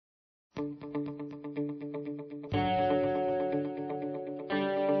Hi,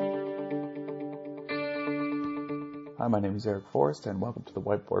 my name is Eric Forrest, and welcome to the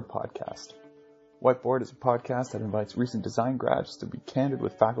Whiteboard Podcast. Whiteboard is a podcast that invites recent design grads to be candid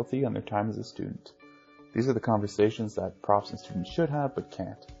with faculty on their time as a student. These are the conversations that profs and students should have but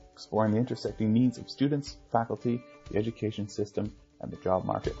can't, exploring the intersecting needs of students, faculty, the education system, and the job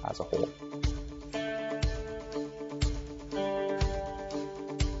market as a whole.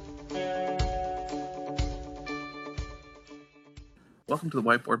 Welcome to the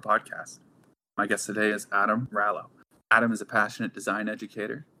Whiteboard Podcast. My guest today is Adam Rallo. Adam is a passionate design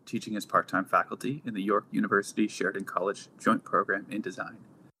educator, teaching as part-time faculty in the York University Sheridan College Joint Program in Design.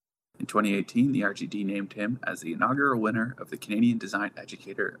 In 2018, the RGD named him as the inaugural winner of the Canadian Design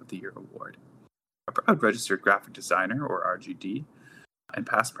Educator of the Year Award. A proud registered graphic designer, or RGD, and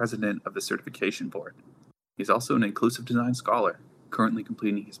past president of the certification board. He's also an inclusive design scholar, currently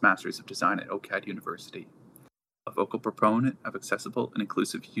completing his Master's of Design at OCAD University. A vocal proponent of accessible and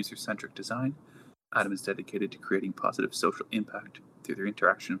inclusive user-centric design, Adam is dedicated to creating positive social impact through the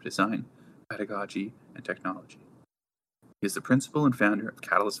interaction of design, pedagogy, and technology. He is the principal and founder of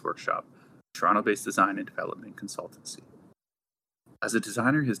Catalyst Workshop, a Toronto-based design and development consultancy. As a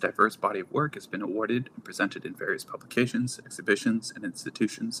designer, his diverse body of work has been awarded and presented in various publications, exhibitions, and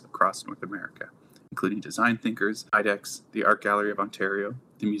institutions across North America, including Design Thinkers, IDEX, the Art Gallery of Ontario,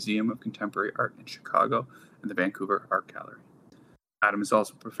 the Museum of Contemporary Art in Chicago, and the Vancouver Art Gallery. Adam is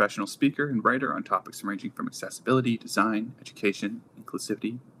also a professional speaker and writer on topics ranging from accessibility, design, education,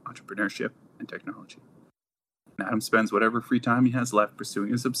 inclusivity, entrepreneurship, and technology. And Adam spends whatever free time he has left pursuing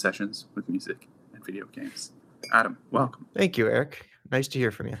his obsessions with music and video games. Adam, welcome. Thank you, Eric. Nice to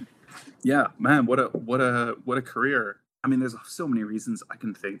hear from you. Yeah, man, what a career. I mean, there's so many reasons I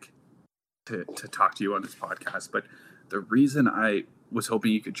can think to talk to you on this podcast, but the reason I was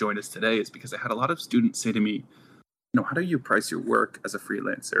hoping you could join us today is because I had a lot of students say to me, how do you price your work as a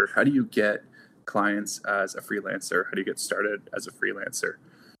freelancer? How do you get clients as a freelancer? How do you get started as a freelancer?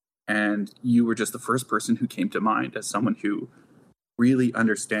 And you were just the first person who came to mind as someone who really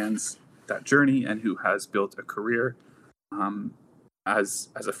understands that journey and who has built a career as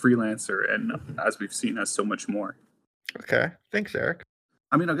a freelancer, and as we've seen, as so much more. Okay, thanks, Eric.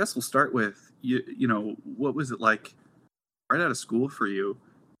 I mean, I guess we'll start with what was it like right out of school for you?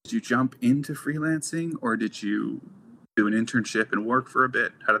 Did you jump into freelancing, or did you do an internship and work for a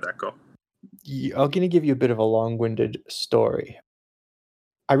bit? How did that go? I'm going to give you a bit of a long-winded story.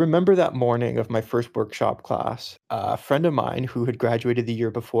 I remember that morning of my first workshop class, a friend of mine who had graduated the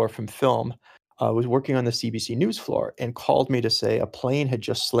year before from film was working on the CBC News floor and called me to say a plane had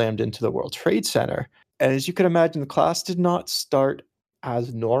just slammed into the World Trade Center. And as you can imagine, the class did not start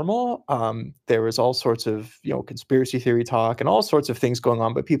as normal. There was all sorts of, conspiracy theory talk and all sorts of things going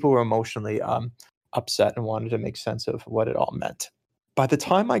on, but people were emotionally upset and wanted to make sense of what it all meant. By the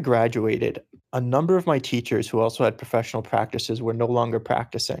time I graduated, a number of my teachers who also had professional practices were no longer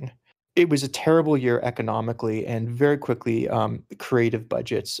practicing. It was a terrible year economically, and very quickly, creative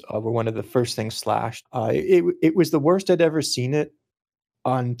budgets were one of the first things slashed. It was the worst I'd ever seen it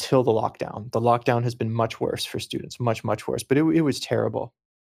until the lockdown. The lockdown has been much worse for students, much, much worse, but it was terrible.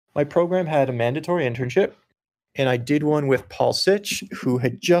 My program had a mandatory internship, and I did one with Paul Sitch, who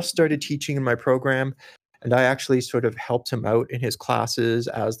had just started teaching in my program, and I actually sort of helped him out in his classes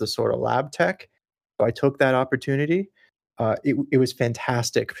as the sort of lab tech. So I took that opportunity. It was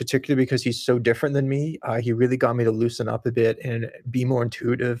fantastic, particularly because he's so different than me. He really got me to loosen up a bit and be more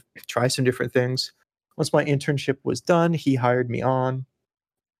intuitive, try some different things. Once my internship was done, he hired me on.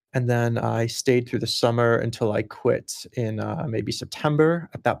 And then I stayed through the summer until I quit in maybe September.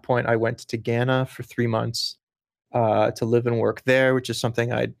 At that point, I went to Ghana for 3 months to live and work there, which is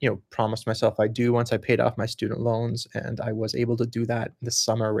something I promised myself I'd do once I paid off my student loans. And I was able to do that this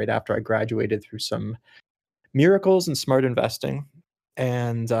summer right after I graduated through some miracles and smart investing.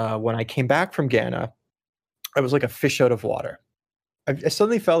 And when I came back from Ghana, I was like a fish out of water. I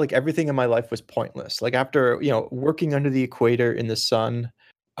suddenly felt like everything in my life was pointless. Like after, working under the equator in the sun,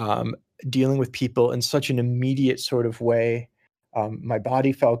 dealing with people in such an immediate sort of way. My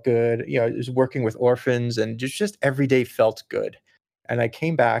body felt good. I was working with orphans, and just every day felt good. And I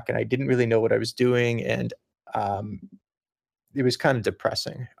came back and I didn't really know what I was doing. And it was kind of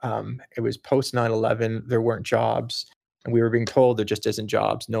depressing. It was post 9/11. There weren't jobs, and we were being told there just isn't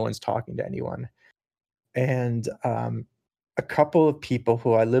jobs. No one's talking to anyone. And a couple of people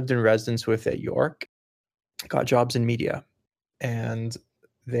who I lived in residence with at York got jobs in media. And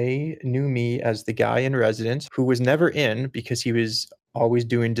they knew me as the guy in residence who was never in because he was always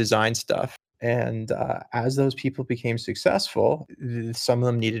doing design stuff. And as those people became successful, some of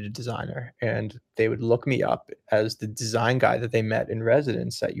them needed a designer, and they would look me up as the design guy that they met in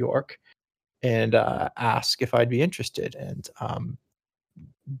residence at York, and ask if I'd be interested. And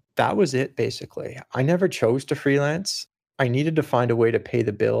that was it, basically. I never chose to freelance. I needed to find a way to pay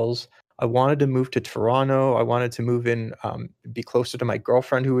the bills. I wanted to move to Toronto. I wanted to move in, be closer to my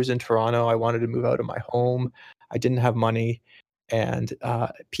girlfriend who was in Toronto. I wanted to move out of my home. I didn't have money, and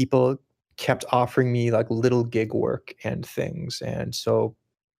people kept offering me like little gig work and things, and so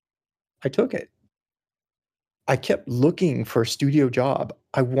I took it. I kept looking for a studio job.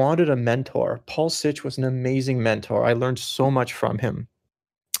 I wanted a mentor. Paul Sitch was an amazing mentor. I learned so much from him.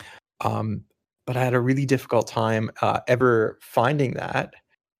 Um, but I had a really difficult time ever finding that.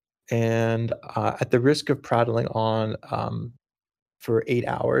 And at the risk of prattling on for 8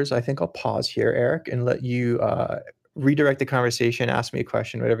 hours, I think I'll pause here, Eric, and let you redirect the conversation, ask me a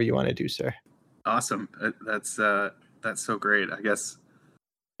question, whatever you want to do, sir. Awesome. That's so great. I guess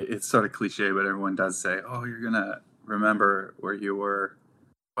it's sort of cliche, but everyone does say, "Oh, you're gonna remember where you were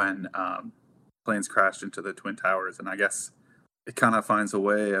when planes crashed into the Twin Towers," and I guess it kind of finds a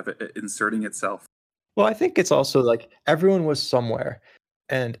way of inserting itself. Well, I think it's also like everyone was somewhere,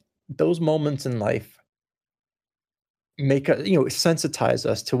 and those moments in life make us, sensitize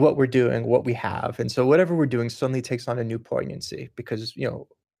us to what we're doing, what we have, and so whatever we're doing suddenly takes on a new poignancy because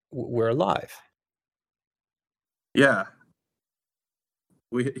we're alive. Yeah,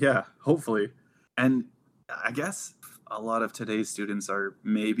 hopefully, and I guess a lot of today's students are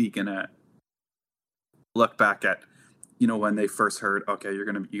maybe gonna look back at when they first heard, okay, you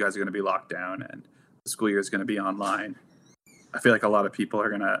guys are gonna be locked down and the school year is gonna be online. I feel like a lot of people are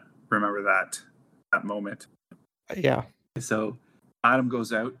gonna remember that moment. Yeah. So Adam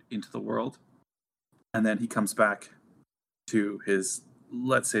goes out into the world, and then he comes back to his,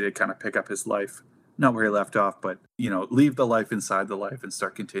 let's say, to kind of pick up his life, not where he left off, but leave the life inside the life and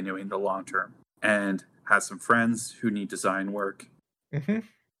start continuing the long term, and has some friends who need design work. Mm-hmm.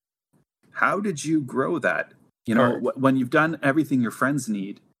 How did you grow that? When you've done everything your friends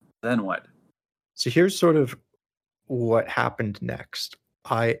need, then what? So here's sort of what happened next.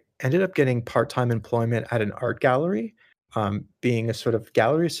 I ended up getting part-time employment at an art gallery, being a sort of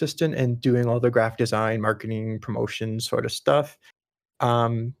gallery assistant and doing all the graphic design, marketing, promotion sort of stuff.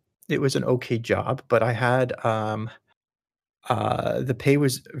 It was an okay job, but I had the pay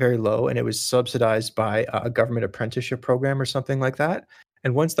was very low, and it was subsidized by a government apprenticeship program or something like that.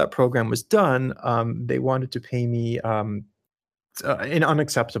 And once that program was done, they wanted to pay me an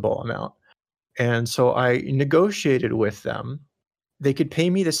unacceptable amount. And so I negotiated with them. They could pay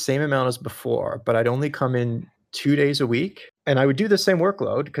me the same amount as before, but I'd only come in 2 days a week, and I would do the same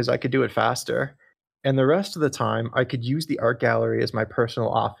workload because I could do it faster. And the rest of the time, I could use the art gallery as my personal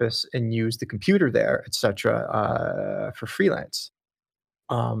office and use the computer there, etc., for freelance.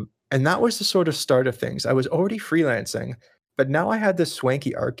 And that was the sort of start of things. I was already freelancing, but now I had this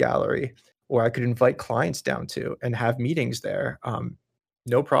swanky art gallery where I could invite clients down to and have meetings there.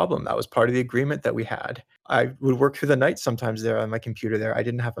 No problem. That was part of the agreement that we had. I would work through the night sometimes there on my computer there. I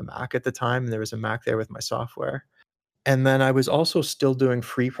didn't have a Mac at the time, and there was a Mac there with my software. And then I was also still doing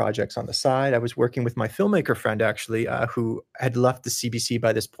free projects on the side. I was working with my filmmaker friend, actually, who had left the CBC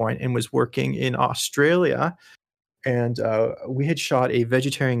by this point and was working in Australia. And we had shot a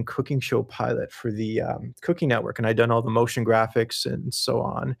vegetarian cooking show pilot for the Cooking Network, and I'd done all the motion graphics and so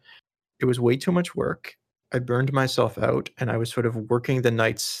on. It was way too much work. I burned myself out, and I was sort of working the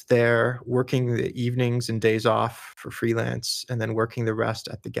nights there, working the evenings and days off for freelance, and then working the rest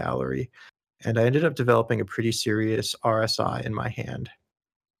at the gallery. And I ended up developing a pretty serious RSI in my hand.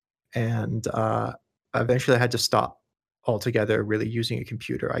 And eventually I had to stop altogether really using a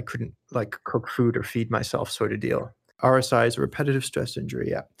computer. I couldn't cook food or feed myself sort of deal. RSI is a repetitive stress injury,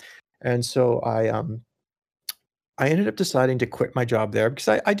 yeah. And so I ended up deciding to quit my job there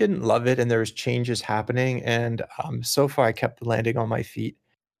because I didn't love it, and there was changes happening. And so far I kept landing on my feet,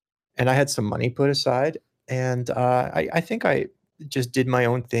 and I had some money put aside. And I think I just did my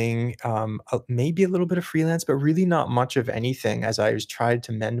own thing, maybe a little bit of freelance, but really not much of anything as I was trying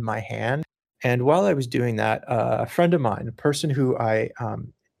to mend my hand. And while I was doing that, a friend of mine, a person who I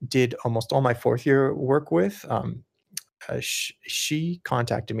did almost all my fourth year work with, she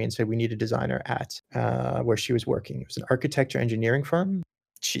contacted me and said, we need a designer at where she was working. It was an architecture engineering firm.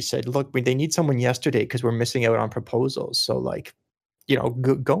 She said, look, they need someone yesterday because we're missing out on proposals. So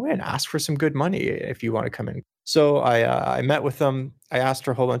go in, ask for some good money if you want to come in. So I met with them. I asked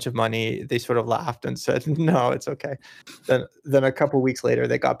for a whole bunch of money. They sort of laughed and said, no, it's okay. Then a couple of weeks later,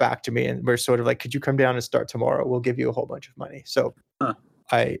 they got back to me and we're sort of like, could you come down and start tomorrow? We'll give you a whole bunch of money. So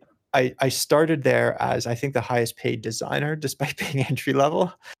I I started there as, I think, the highest paid designer, despite being entry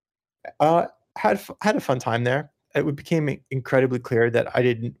level. Uh, had a fun time there. It became incredibly clear that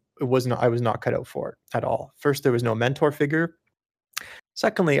I was not cut out for it at all. First, there was no mentor figure.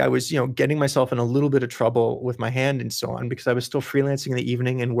 Secondly, I was, getting myself in a little bit of trouble with my hand and so on because I was still freelancing in the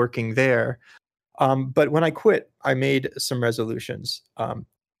evening and working there. But when I quit, I made some resolutions.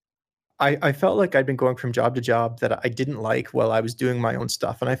 I felt like I'd been going from job to job that I didn't like while I was doing my own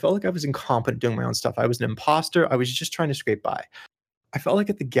stuff, and I felt like I was incompetent doing my own stuff. I was an imposter. I was just trying to scrape by. I felt like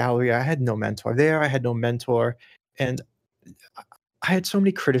at the gallery, I had no mentor there. I had no mentor, and I had so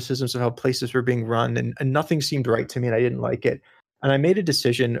many criticisms of how places were being run, and nothing seemed right to me, and I didn't like it. And I made a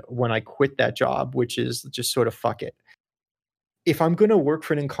decision when I quit that job, which is just sort of fuck it. If I'm going to work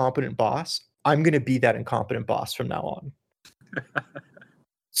for an incompetent boss, I'm going to be that incompetent boss from now on.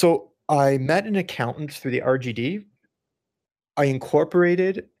 So I met an accountant through the RGD. I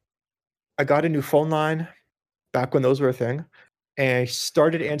incorporated. I got a new phone line back when those were a thing. And I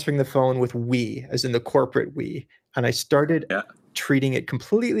started answering the phone with we, as in the corporate we. And I started treating it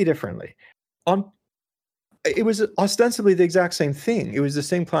completely differently. It was ostensibly the exact same thing. It was the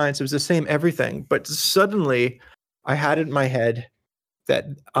same clients. It was the same everything. But suddenly I had it in my head that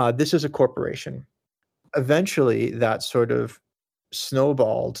this is a corporation. Eventually, that sort of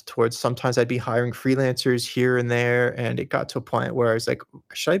snowballed towards sometimes I'd be hiring freelancers here and there. And it got to a point where I was like,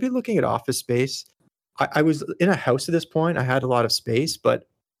 should I be looking at office space? I was in a house at this point. I had a lot of space, but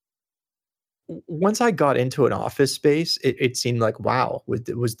once I got into an office space, it seemed like, wow,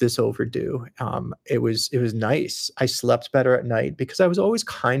 was this overdue? It was nice. I slept better at night because I was always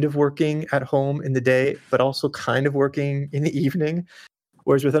kind of working at home in the day, but also kind of working in the evening.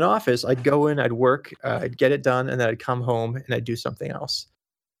 Whereas with an office, I'd go in, I'd work, I'd get it done, and then I'd come home and I'd do something else.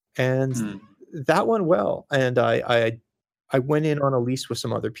 And that went well. And I went in on a lease with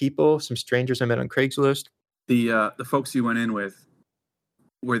some other people, some strangers I met on Craigslist. The folks you went in with,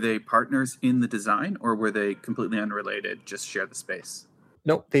 were they partners in the design, or were they completely unrelated, just share the space?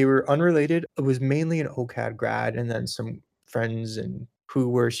 Nope, they were unrelated. It was mainly an OCAD grad and then some friends and who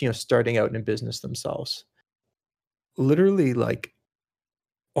were, starting out in business themselves. Literally, like,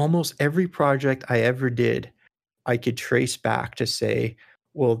 almost every project I ever did, I could trace back to say,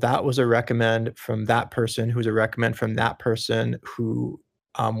 well, that was a recommend from that person who's a recommend from that person who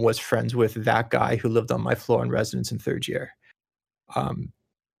was friends with that guy who lived on my floor in residence in third year.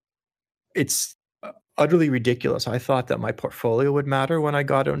 It's utterly ridiculous. I thought that my portfolio would matter when I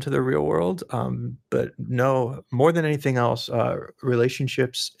got into the real world. But no, more than anything else,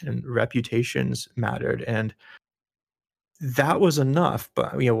 relationships and reputations mattered. And that was enough.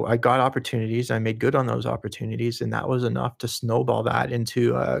 But, I got opportunities. I made good on those opportunities. And that was enough to snowball that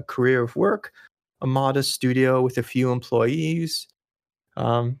into a career of work, a modest studio with a few employees.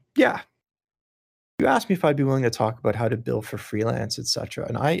 Yeah. You asked me if I'd be willing to talk about how to bill for freelance, etc.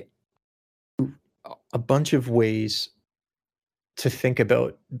 And a bunch of ways to think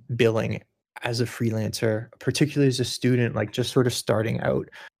about billing as a freelancer, particularly as a student, like just sort of starting out.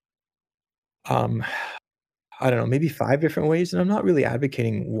 I don't know, maybe 5 different ways, and I'm not really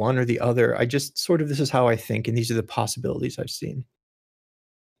advocating one or the other. I just sort of this is how I think, and these are the possibilities I've seen.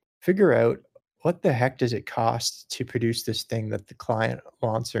 Figure out what the heck does it cost to produce this thing that the client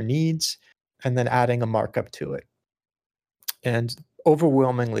wants or needs, and then adding a markup to it. And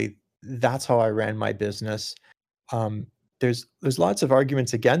overwhelmingly, that's how I ran my business. There's lots of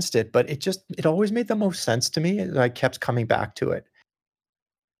arguments against it, but it always made the most sense to me, and I kept coming back to it.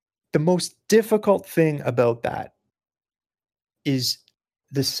 The most difficult thing about that is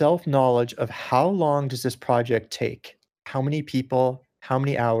the self-knowledge of how long does this project take? How many people, how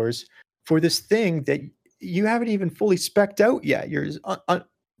many hours for this thing that you haven't even fully specced out yet? You're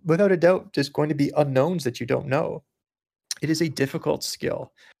without a doubt just going to be unknowns that you don't know. It is a difficult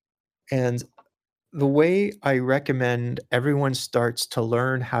skill. And the way I recommend everyone starts to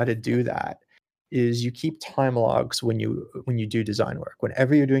learn how to do that is you keep time logs when you do design work.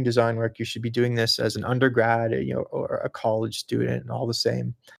 Whenever you're doing design work, you should be doing this as an undergrad, or a college student, and all the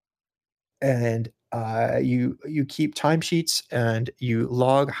same. And you keep timesheets and you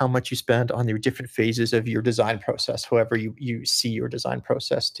log how much you spend on the different phases of your design process, however you see your design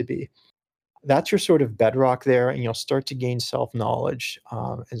process to be. That's your sort of bedrock there, and you'll start to gain self-knowledge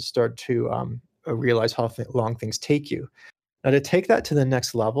and start to realize how long things take you. Now, to take that to the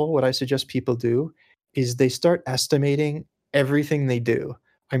next level, what I suggest people do is they start estimating everything they do.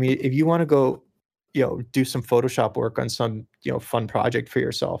 I mean, if you want to go, do some Photoshop work on some, fun project for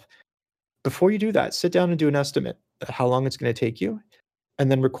yourself, before you do that, sit down and do an estimate of how long it's going to take you, and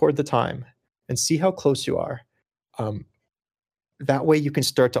then record the time and see how close you are. That way you can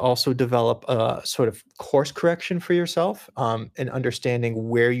start to also develop a sort of course correction for yourself, and understanding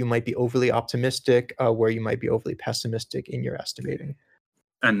where you might be overly optimistic, where you might be overly pessimistic in your estimating.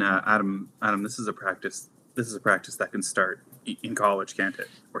 And Adam, this is a practice. This is a practice that can start in college, can't it?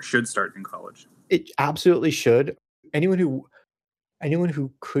 Or should start in college. It absolutely should. Anyone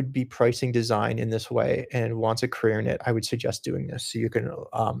who could be pricing design in this way and wants a career in it, I would suggest doing this so you can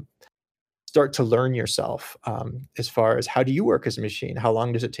start to learn yourself, as far as how do you work as a machine? How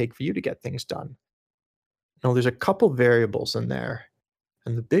long does it take for you to get things done? Now, there's a couple variables in there,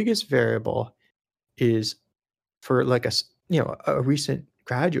 and the biggest variable is for like a recent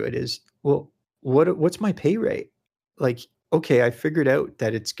graduate is, well, what's my pay rate? Like, okay, I figured out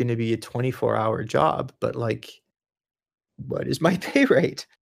that it's going to be a 24-hour job, but like, what is my pay rate?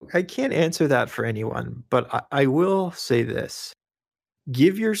 I can't answer that for anyone, but I will say this.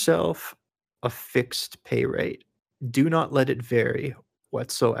 Give yourself a fixed pay rate. Do not let it vary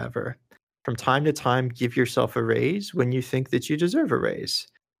whatsoever. From time to time, give yourself a raise when you think that you deserve a raise.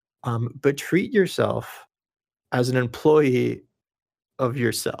 But treat yourself as an employee of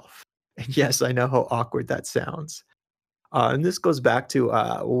yourself. And yes, I know how awkward that sounds. And this goes back to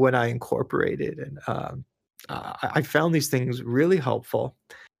when I incorporated, and I found these things really helpful.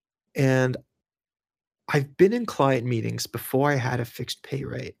 And I've been in client meetings before I had a fixed pay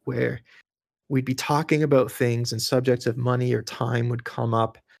rate where we'd be talking about things and subjects of money or time would come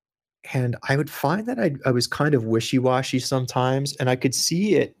up. And I would find that I was kind of wishy-washy sometimes, and I could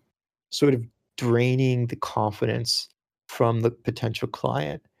see it sort of draining the confidence from the potential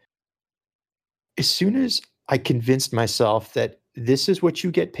client. As soon as I convinced myself that this is what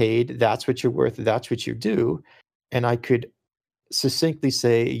you get paid, that's what you're worth, that's what you do, and I could succinctly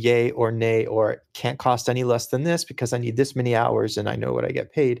say yay or nay, or can't cost any less than this because I need this many hours and I know what I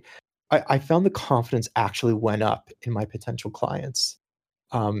get paid, I found the confidence actually went up in my potential clients.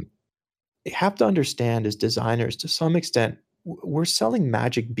 Um, you have to understand, as designers, to some extent, we're selling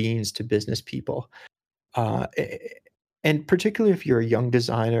magic beans to business people. Uh, and particularly if you're a young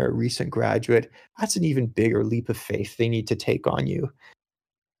designer, a recent graduate, that's an even bigger leap of faith they need to take on you.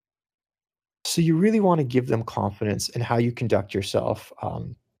 So you really want to give them confidence in how you conduct yourself,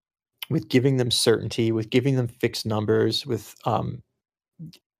 with giving them certainty, with giving them fixed numbers, with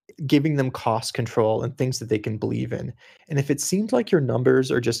giving them cost control and things that they can believe in. And if it seems like your numbers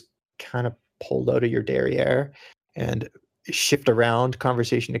are just kind of pulled out of your derriere and shift around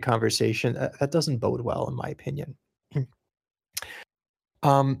conversation to conversation, that doesn't bode well, in my opinion.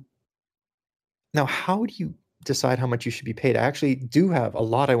 um, Now, how do you decide how much you should be paid? I actually do have a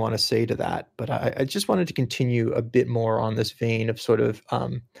lot I want to say to that, but I just wanted to continue a bit more on this vein of sort of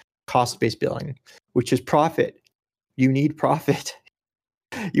cost-based billing, which is profit. You need profit.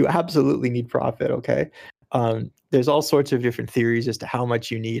 You absolutely need profit, okay? There's all sorts of different theories as to how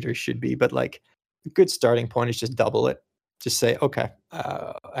much you need or should be, but like a good starting point is just double it. Just say, okay,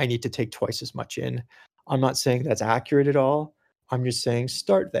 I need to take twice as much in. I'm not saying that's accurate at all. I'm just saying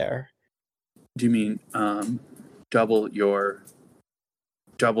start there. Do you mean double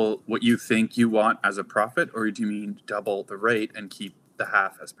what you think you want as a profit, or do you mean double the rate and keep the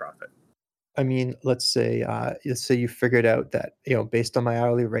half as profit? I mean, let's say you figured out that, based on my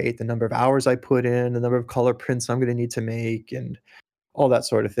hourly rate, the number of hours I put in, the number of color prints I'm going to need to make, and all that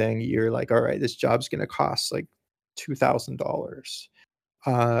sort of thing. You're like, all right, this job's going to cost like $2,000.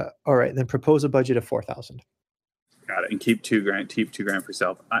 All right, then propose a budget of 4,000. Got it. And keep $2,000 for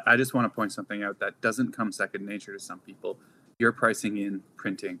yourself. I just want to point something out that doesn't come second nature to some people. You're pricing in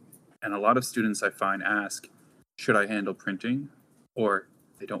printing, and a lot of students I find ask, should I handle printing, or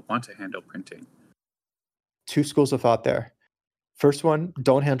they don't want to handle printing. Two schools of thought there. First one,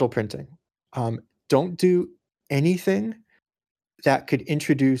 don't handle printing. Don't do anything that could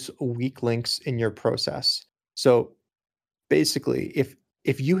introduce weak links in your process. So basically,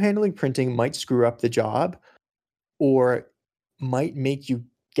 if you handling printing might screw up the job or might make you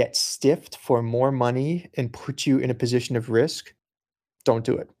get stiffed for more money and put you in a position of risk, don't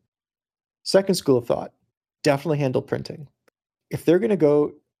do it. Second school of thought, definitely handle printing. If they're going to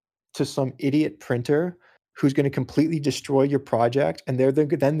go to some idiot printer who's going to completely destroy your project, and they're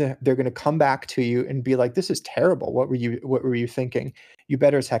going to come back to you and be like, "This is terrible. What were you thinking?" You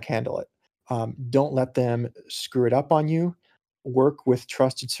better as heck handle it. Don't let them screw it up on you. Work with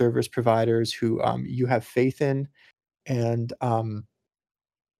trusted service providers who you have faith in, and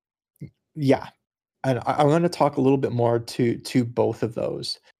yeah. And I want to talk a little bit more to both of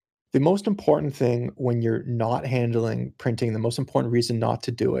those. The most important thing when you're not handling printing, the most important reason not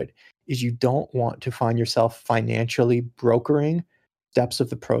to do it is you don't want to find yourself financially brokering steps of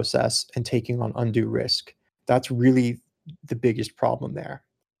the process and taking on undue risk. That's really the biggest problem there.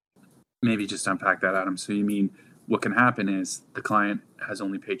 Maybe just unpack that, Adam. So you mean what can happen is the client has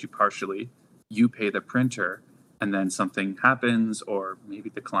only paid you partially, you pay the printer, and then something happens, or maybe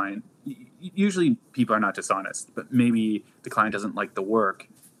the client, usually people are not dishonest, but maybe the client doesn't like the work,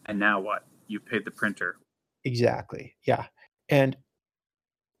 and now what? You paid the printer. Exactly. Yeah. And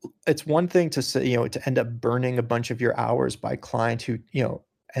it's one thing to say, to end up burning a bunch of your hours by a client who,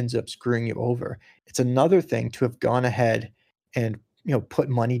 ends up screwing you over. It's another thing to have gone ahead and, put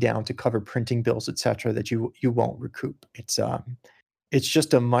money down to cover printing bills, et cetera, that you won't recoup. It's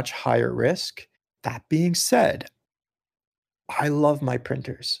just a much higher risk. That being said, I love my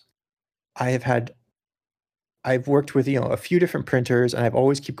printers. I've worked with, a few different printers, and I've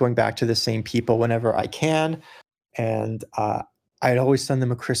always keep going back to the same people whenever I can. And I'd always send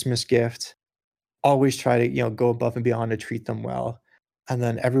them a Christmas gift, always try to, go above and beyond to treat them well. And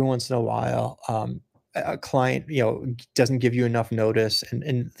then every once in a while, a client, doesn't give you enough notice,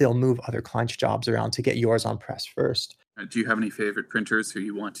 and they'll move other clients' jobs around to get yours on press first. Do you have any favorite printers who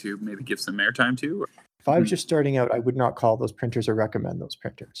you want to maybe give some airtime to? If I was just starting out, I would not call those printers or recommend those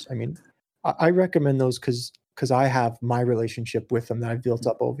printers. I mean, I recommend those because I have my relationship with them that I've built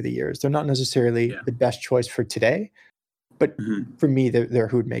up over the years. They're not necessarily the best choice for today, but for me, they're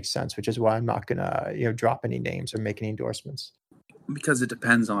who makes sense, which is why I'm not gonna drop any names or make any endorsements. Because it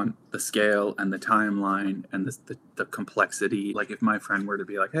depends on the scale and the timeline and the complexity. Like if my friend were to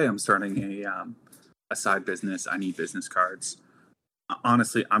be like, "Hey, I'm starting a side business. I need business cards."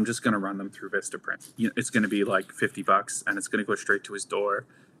 Honestly, I'm just going to run them through Vistaprint. It's going to be like $50, and it's going to go straight to his door.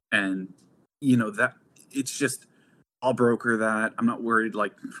 And that it's just, I'll broker that. I'm not worried.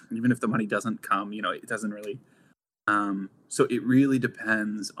 Like even if the money doesn't come, it doesn't really. So it really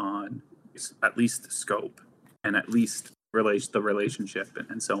depends on at least the scope and at least the relationship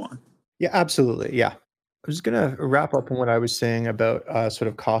and so on. Yeah, absolutely. Yeah. I was going to wrap up on what I was saying about sort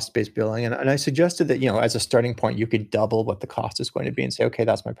of cost-based billing. And I suggested that, as a starting point, you could double what the cost is going to be and say, okay,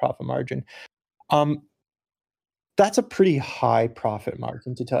 that's my profit margin. That's a pretty high profit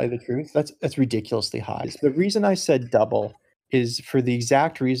margin, to tell you the truth. That's ridiculously high. The reason I said double is for the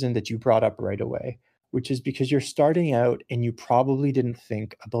exact reason that you brought up right away, which is because you're starting out and you probably didn't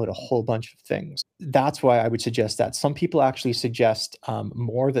think about a whole bunch of things. That's why I would suggest that. Some people actually suggest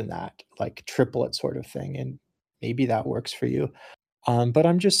more than that, like triplet sort of thing, and maybe that works for you. But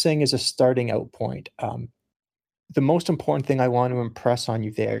I'm just saying as a starting out point, the most important thing I want to impress on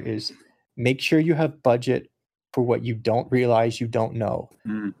you there is make sure you have budget for what you don't realize you don't know.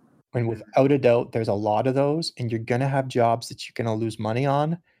 And without a doubt, there's a lot of those, and you're going to have jobs that you're going to lose money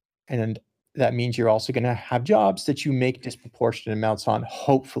on. And that means you're also going to have jobs that you make disproportionate amounts on,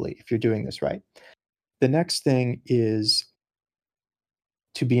 hopefully, if you're doing this right. The next thing is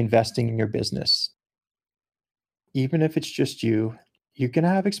to be investing in your business. Even if it's just you're going to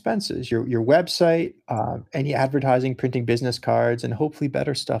have expenses, your website, any advertising, printing business cards, and hopefully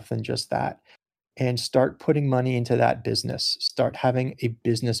better stuff than just that. And start putting money into that business. Start having a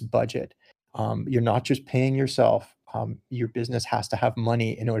business budget. You're not just paying yourself. Your business has to have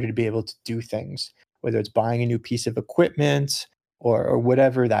money in order to be able to do things, whether it's buying a new piece of equipment or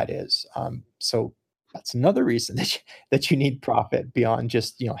whatever that is. So that's another reason that you need profit beyond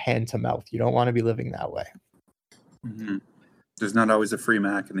just hand to mouth. You don't want to be living that way. Mm-hmm. There's not always a free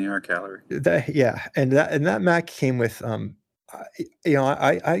Mac in the art gallery. And that Mac came with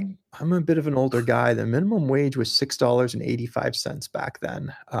I'm a bit of an older guy. The minimum wage was $6.85 back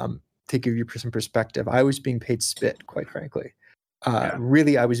then. To give you some perspective, I was being paid spit, quite frankly.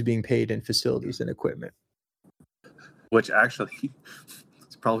 Really, I was being paid in facilities and equipment, which actually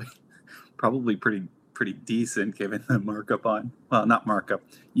is probably pretty decent given the markup on. Well, not markup.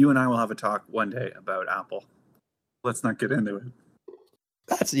 You and I will have a talk one day about Apple. Let's not get into it.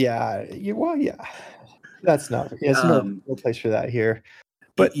 That's That's not. There's no place for that here.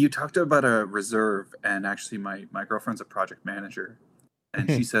 But you talked about a reserve, and actually, my girlfriend's a project manager, and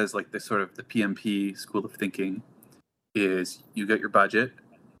she says like the PMP school of thinking is you get your budget,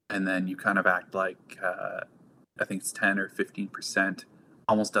 and then you kind of act like I think it's 10 or 15%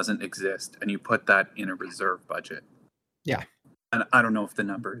 almost doesn't exist, and you put that in a reserve budget. Yeah. And I don't know if the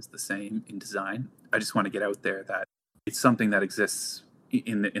number is the same in design. I just want to get out there that it's something that exists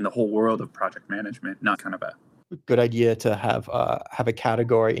in the whole world of project management, not kind of a good idea to have a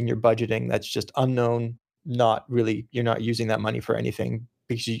category in your budgeting that's just unknown. Not really, you're not using that money for anything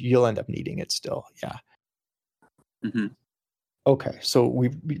because you'll end up needing it still. Yeah. Mm-hmm. Okay, so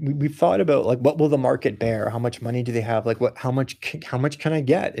we've thought about like what will the market bear? How much money do they have? Like how much can I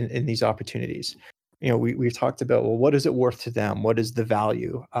get in these opportunities? We've talked about, well, what is it worth to them? What is the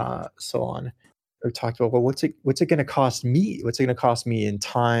value? So on. or talked about, well, what's it going to cost me? What's it going to cost me in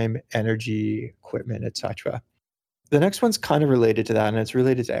time, energy, equipment, etc. The next one's kind of related to that, and it's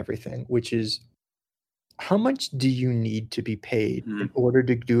related to everything, which is how much do you need to be paid in order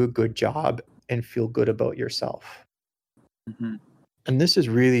to do a good job and feel good about yourself? Mm-hmm. And this is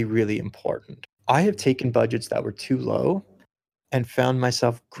really, really important. I have taken budgets that were too low and found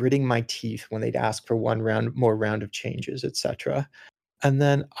myself gritting my teeth when they'd ask for one more round of changes, etc. And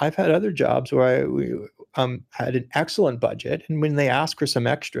then I've had other jobs where I had an excellent budget, and when they ask for some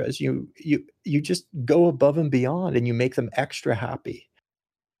extras, you just go above and beyond, and you make them extra happy.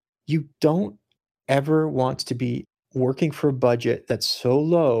 You don't ever want to be working for a budget that's so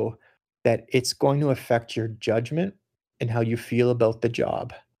low that it's going to affect your judgment and how you feel about the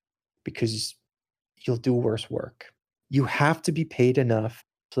job, because you'll do worse work. You have to be paid enough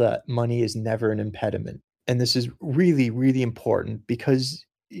so that money is never an impediment. And this is really, really important because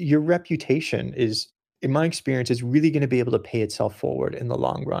your reputation is, in my experience, is really going to be able to pay itself forward in the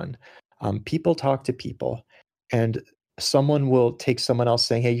long run. People talk to people, and someone will take someone else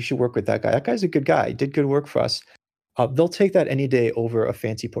saying, hey, you should work with that guy. That guy's a good guy. He did good work for us. They'll take that any day over a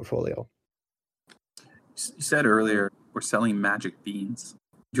fancy portfolio. You said earlier we're selling magic beans.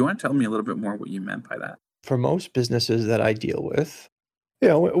 Do you want to tell me a little bit more what you meant by that? For most businesses that I deal with,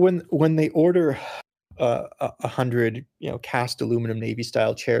 when they order 100, cast aluminum Navy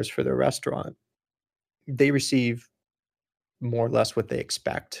style chairs for their restaurant, they receive more or less what they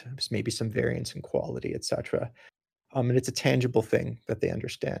expect. There's maybe some variance in quality, etc. And it's a tangible thing that they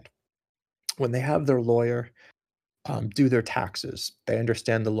understand. When they have their lawyer do their taxes, they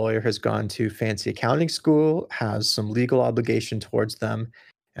understand the lawyer has gone to fancy accounting school, has some legal obligation towards them,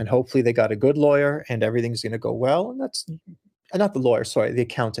 and hopefully they got a good lawyer and everything's going to go well. And that's not the lawyer, sorry, the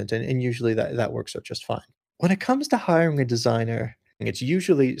accountant. And usually that works out just fine. When it comes to hiring a designer, it's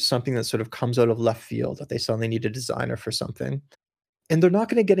usually something that sort of comes out of left field, that they suddenly need a designer for something. And they're not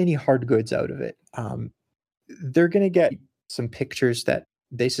going to get any hard goods out of it. They're going to get some pictures that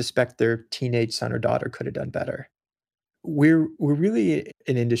they suspect their teenage son or daughter could have done better. We're really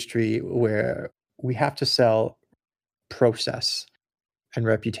an industry where we have to sell process and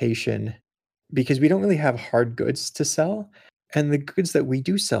reputation because we don't really have hard goods to sell. And the goods that we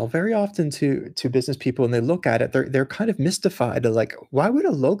do sell very often to business people, and they look at it, they're kind of mystified. They're like, why would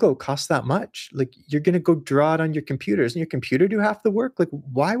a logo cost that much? Like, you're going to go draw it on your computers, and your computer do half the work. Like,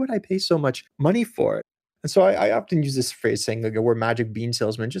 why would I pay so much money for it? And so I often use this phrase saying, like, we're magic bean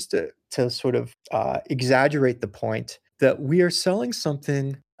salesmen, just to sort of exaggerate the point that we are selling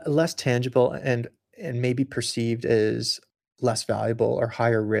something less tangible and maybe perceived as less valuable or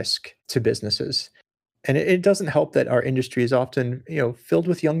higher risk to businesses. And it doesn't help that our industry is often, filled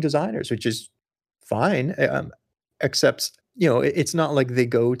with young designers, which is fine, except, it's not like they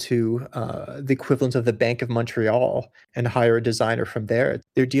go to the equivalent of the Bank of Montreal and hire a designer from there.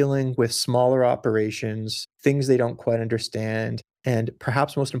 They're dealing with smaller operations, things they don't quite understand, and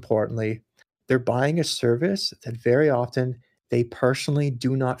perhaps most importantly, they're buying a service that very often they personally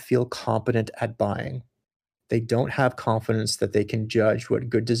do not feel competent at buying. They don't have confidence that they can judge what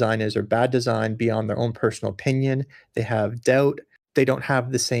good design is or bad design beyond their own personal opinion. They have doubt. They don't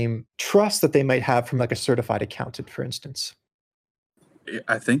have the same trust that they might have from like a certified accountant, for instance.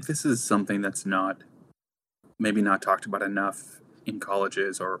 I think this is something that's maybe not talked about enough in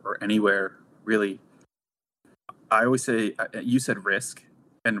colleges or anywhere, really. I always say, you said risk,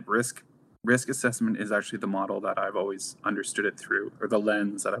 and risk assessment is actually the model that I've always understood it through, or the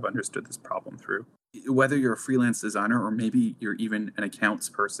lens that I've understood this problem through. Whether you're a freelance designer or maybe you're even an accounts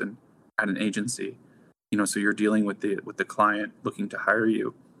person at an agency, so you're dealing with the client looking to hire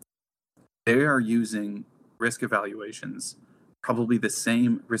you, they are using risk evaluations, probably the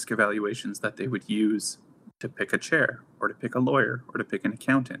same risk evaluations that they would use to pick a chair or to pick a lawyer or to pick an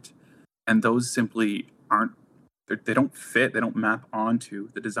accountant. And those simply they don't fit, they don't map onto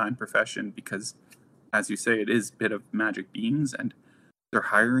the design profession because, as you say, it is a bit of magic beans, and they're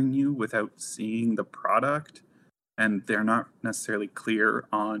hiring you without seeing the product, and they're not necessarily clear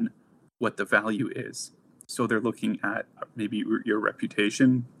on what the value is. So they're looking at maybe your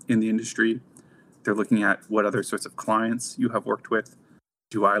reputation in the industry. They're looking at what other sorts of clients you have worked with.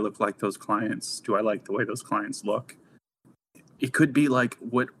 Do I look like those clients? Do I like the way those clients look? It could be like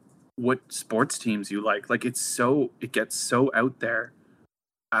what sports teams you like. Like, it gets so out there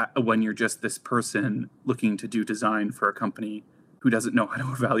when you're just this person looking to do design for a company who doesn't know how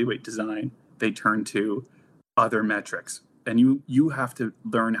to evaluate design. They turn to other metrics, and you have to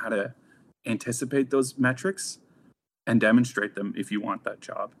learn how to anticipate those metrics and demonstrate them if you want that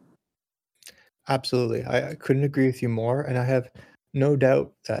job. Absolutely. I couldn't agree with you more. And I have no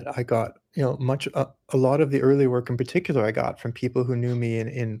doubt that I got much a lot of the early work in particular I got from people who knew me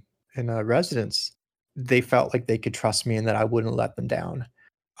in residence. They felt like they could trust me and that I wouldn't let them down.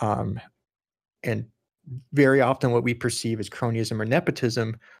 Um, and very often what we perceive as cronyism or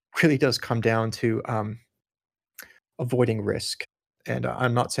nepotism really does come down to avoiding risk. And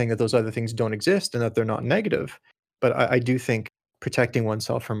I'm not saying that those other things don't exist and that they're not negative, but I do think protecting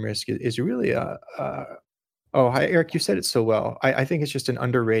oneself from risk is really oh, hi, Eric, you said it so well. I think it's just an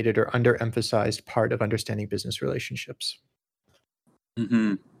underrated or underemphasized part of understanding business relationships.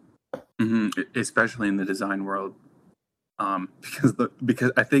 Mm-hmm. Mm-hmm. Especially in the design world,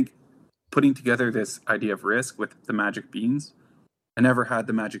 because I think putting together this idea of risk with the magic beans, I never had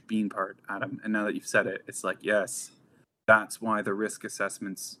the magic bean part, Adam, and now that you've said it, it's like, yes, that's why the risk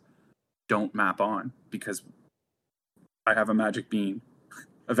assessments don't map on, because I have a magic bean.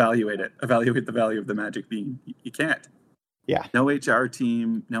 Evaluate the value of the magic bean. You can't. Yeah. No HR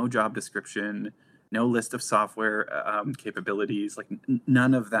team, no job description, no list of software capabilities. Like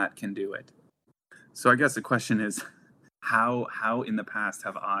none of that can do it. So I guess the question is, how in the past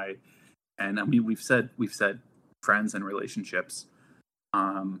have I, and I mean we've said friends and relationships,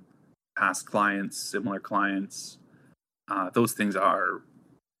 past clients, similar clients, those things are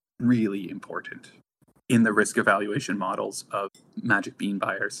really important in the risk evaluation models of magic bean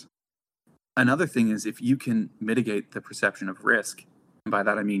buyers. Another thing is if you can mitigate the perception of risk, and by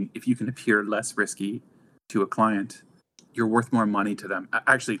that I mean if you can appear less risky to a client, you're worth more money to them.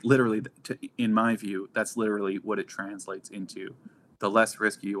 Actually, literally, in my view, that's literally what it translates into. The less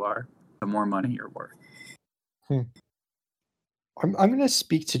risky you are, the more money you're worth. I'm going to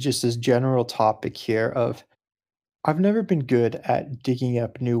speak to just this general topic here of I've never been good at digging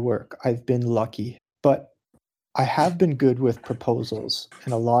up new work. I've been lucky, but I have been good with proposals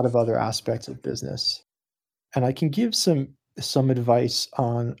and a lot of other aspects of business. And I can give some advice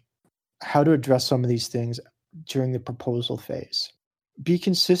on how to address some of these things during the proposal phase. Be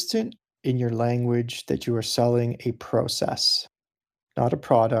consistent in your language that you are selling a process, not a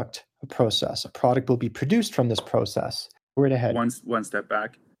product, a process. A product will be produced from this process. Word ahead. One step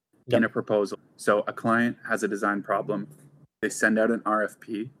back. In a proposal. So a client has a design problem. They send out an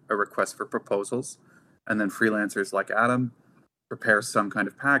RFP, a request for proposals, and then freelancers like Adam prepare some kind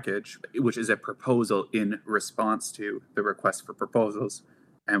of package, which is a proposal in response to the request for proposals.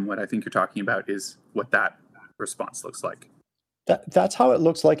 And what I think you're talking about is what that response looks like. That's how it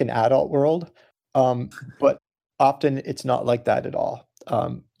looks like in adult world. But often it's not like that at all.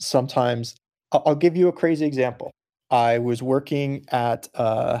 Sometimes I'll give you a crazy example. I was working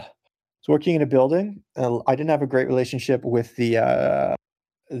in a building. I didn't have a great relationship with the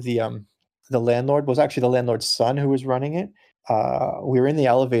landlord. It was actually the landlord's son who was running it. We were in the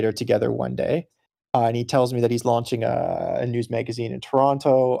elevator together one day, and he tells me that he's launching a news magazine in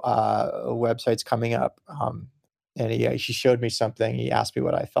Toronto. A website's coming up, and he showed me something. He asked me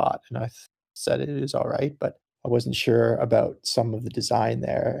what I thought, and I said it is all right, but I wasn't sure about some of the design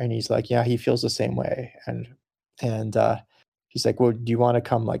there. And he's like, yeah, he feels the same way. And he's like, well, do you want to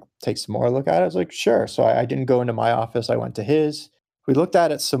come like take some more look at it? I was like, sure. So I didn't go into my office. I went to his. We looked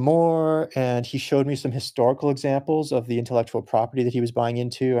at it some more, and he showed me some historical examples of the intellectual property that he was buying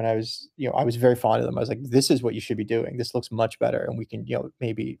into. And I was very fond of them. I was like, this is what you should be doing. This looks much better. And we can,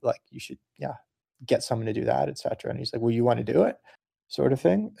 maybe like you should, get someone to do that, etc. And he's like, well, you want to do it, sort of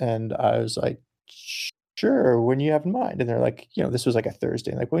thing. And I was like, sure, when you have in mind. And they're like, this was like a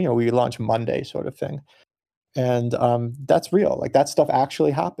Thursday. Like, well, we launch Monday, sort of thing. And that's real. Like that stuff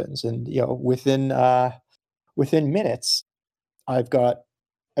actually happens. And within minutes, I've got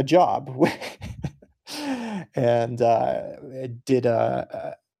a job. And did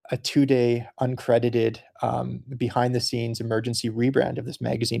a 2-day uncredited behind the scenes emergency rebrand of this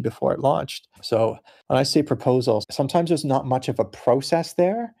magazine before it launched. So when I say proposals, sometimes there's not much of a process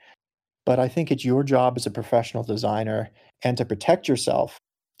there, but I think it's your job as a professional designer and to protect yourself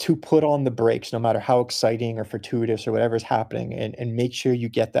to put on the brakes, no matter how exciting or fortuitous or whatever is happening, and make sure you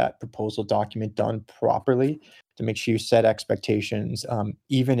get that proposal document done properly, to make sure you set expectations,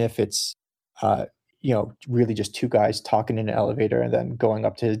 even if it's really just two guys talking in an elevator and then going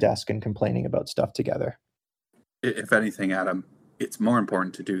up to his desk and complaining about stuff together. If anything, Adam, it's more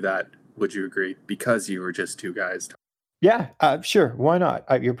important to do that. Would you agree? Because you were just two guys. Yeah, sure. Why not?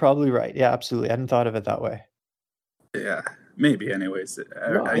 You're probably right. Yeah, absolutely. I hadn't thought of it that way. Yeah, maybe. Anyways,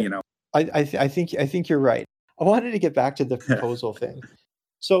 I think you're right. I wanted to get back to the proposal thing.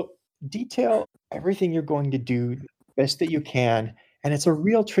 So detail everything you're going to do best that you can, and it's a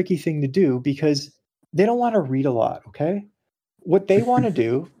real tricky thing to do because they don't want to read a lot. Okay, what they want to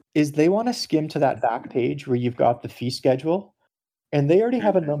do is they want to skim to that back page where you've got the fee schedule, and they already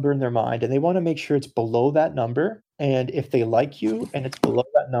have a number in their mind, and they want to make sure it's below that number. And if they like you and it's below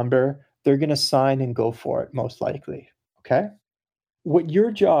that number, they're going to sign and go for it, most likely. Okay. What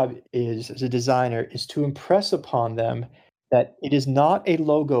your job is as a designer is to impress upon them that it is not a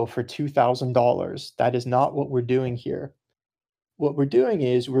logo for $2,000. That is not what we're doing here. What we're doing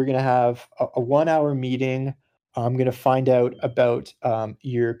is we're going to have a 1 hour meeting. I'm going to find out about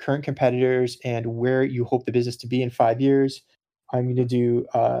your current competitors and where you hope the business to be in 5 years. I'm going to do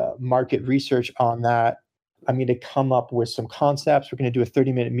market research on that. I'm going to come up with some concepts. We're going to do a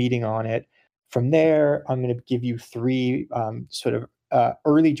 30-minute meeting on it. From there, I'm going to give you three sort of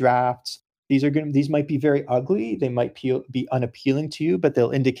early drafts. These might be very ugly. They might be unappealing to you, but they'll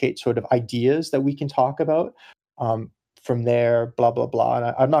indicate sort of ideas that we can talk about. From there, blah, blah, blah.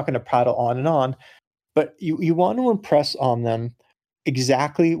 And I'm not going to prattle on and on, but you want to impress on them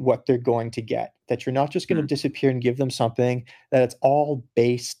exactly what they're going to get, that you're not just going to disappear and give them something, that it's all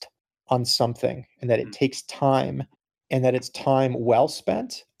based on something, and that it takes time, and that it's time well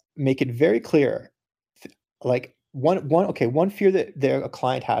spent. Make it very clear. Like one fear that a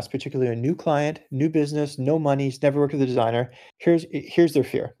client has, particularly a new client, new business, no money, he's never worked with a designer. Here's their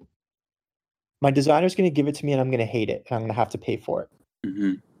fear. My designer's going to give it to me and I'm going to hate it and I'm going to have to pay for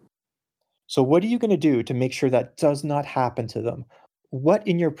it. So what are you going to do to make sure that does not happen to them? What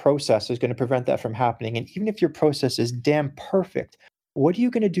in your process is going to prevent that from happening? And even if your process is damn perfect, what are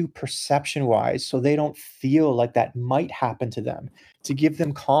you going to do perception-wise so they don't feel like that might happen to them, to give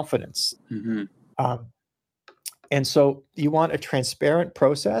them confidence? And so you want a transparent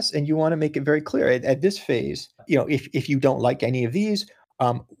process, and you want to make it very clear at this phase, if you don't like any of these,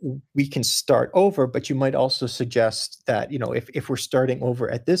 we can start over, but you might also suggest that, if we're starting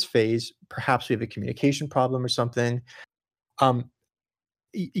over at this phase, perhaps we have a communication problem or something.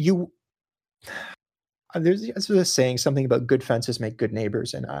 There's a saying, something about good fences make good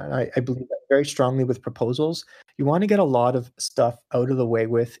neighbors. And I believe that very strongly with proposals. You want to get a lot of stuff out of the way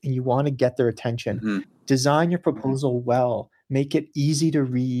with, and you want to get their attention. Design your proposal well, make it easy to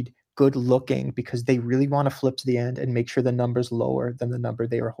read, good looking, because they really want to flip to the end and make sure the number's lower than the number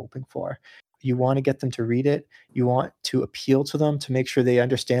they were hoping for. You want to get them to read it. You want to appeal to them to make sure they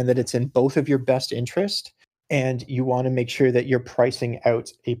understand that it's in both of your best interest. And you want to make sure that you're pricing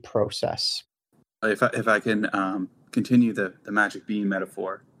out a process. If I can continue the magic bean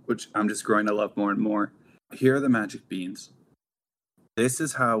metaphor, which I'm just growing to love more and more. Here are the magic beans. This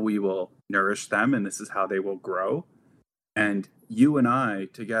is how we will nourish them, and this is how they will grow. And you and I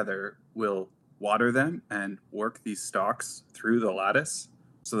together will water them and work these stalks through the lattice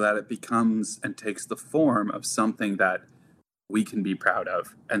so that it becomes and takes the form of something that we can be proud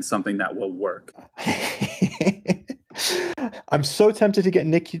of and something that will work. I'm so tempted to get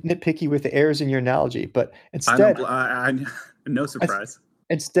nitpicky with the errors in your analogy, but instead, no surprise.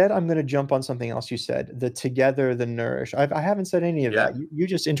 Instead, I'm going to jump on something else you said, the together, the nourish. I haven't said any of that. You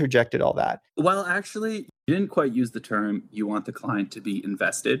just interjected all that. Well, actually, you didn't quite use the term you want the client to be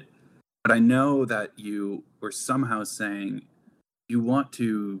invested, but I know that you were somehow saying you want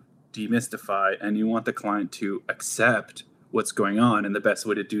to demystify and you want the client to accept what's going on, and the best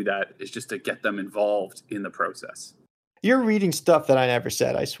way to do that is just to get them involved in the process. You're reading stuff that I never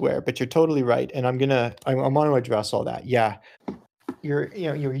said, I swear, but you're totally right, and I want to address all that. Yeah. You're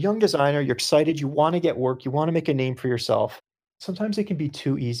a young designer, you're excited, you want to get work, you want to make a name for yourself. Sometimes it can be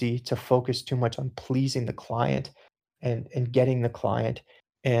too easy to focus too much on pleasing the client and getting the client,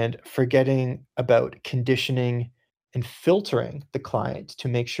 and forgetting about conditioning and filtering the client to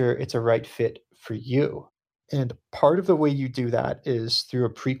make sure it's a right fit for you. And part of the way you do that is through a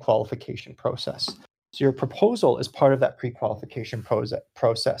pre-qualification process. So your proposal is part of that pre-qualification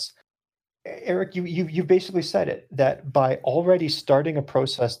process. Eric, you basically said it, that by already starting a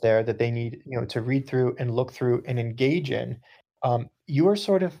process there that they need to read through and look through and engage in, you are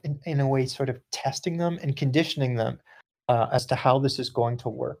sort of in a way sort of testing them and conditioning them as to how this is going to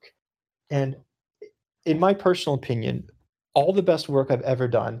work. And in my personal opinion, all the best work I've ever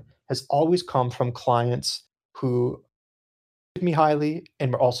done has always come from clients who rated me highly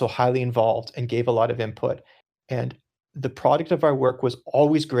and were also highly involved and gave a lot of input. And the product of our work was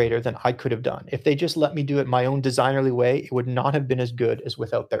always greater than I could have done. If they just let me do it my own designerly way, it would not have been as good as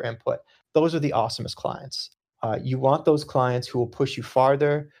without their input. Those are the awesomest clients. You want those clients who will push you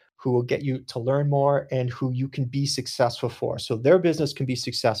farther, who will get you to learn more, and who you can be successful for. So their business can be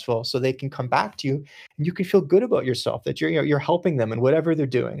successful, so they can come back to you and you can feel good about yourself, that you're helping them in whatever they're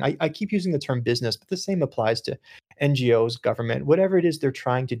doing. I keep using the term business, but the same applies to NGOs, government, whatever it is they're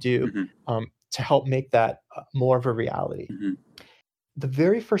trying to do. To help make that more of a reality. The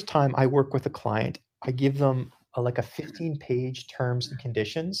very first time I work with a client, I give them like a 15-page terms and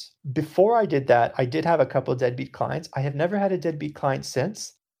conditions. Before I did that, I did have a couple of deadbeat clients. I have never had a deadbeat client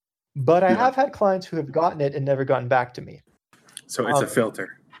since, but I have had clients who have gotten it and never gotten back to me. So it's a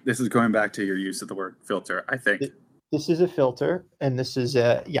filter. This is going back to your use of the word filter, I think. This is a filter, and this is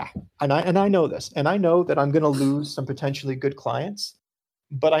and I know this, and I know that I'm going to lose some potentially good clients,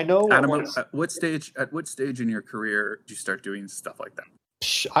 but I know Adam, at what stage in your career did you start doing stuff like that?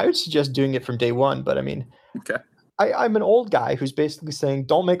 I would suggest doing it from day one, but I mean, okay. I'm an old guy who's basically saying,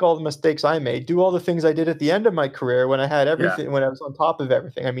 don't make all the mistakes I made. Do all the things I did at the end of my career when I had everything, when I was on top of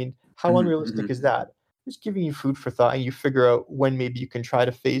everything. I mean, how unrealistic is that? Just giving you food for thought, and you figure out when maybe you can try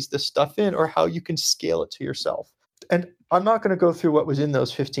to phase this stuff in or how you can scale it to yourself. And I'm not going to go through what was in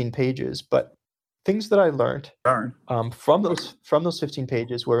those 15 pages, but things that I learned from those 15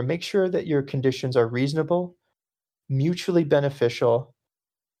 pages were make sure that your conditions are reasonable, mutually beneficial,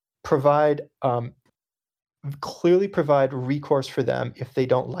 clearly provide recourse for them if they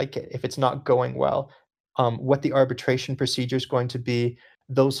don't like it, if it's not going well, what the arbitration procedure is going to be,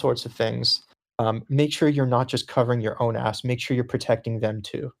 those sorts of things. Make sure you're not just covering your own ass. Make sure you're protecting them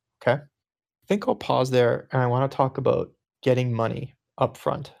too. Okay. I think I'll pause there, and I want to talk about getting money up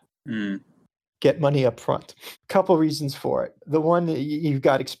front. Get money up front. Couple reasons for it. The one, you've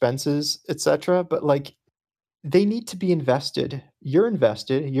got expenses, etc., but like they need to be invested. You're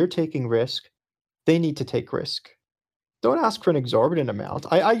invested. You're taking risk. They need to take risk. Don't ask for an exorbitant amount.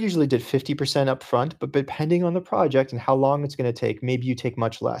 I usually did 50% up front, but depending on the project and how long it's going to take, maybe you take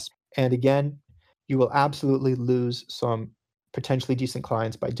much less. And again, you will absolutely lose some potentially decent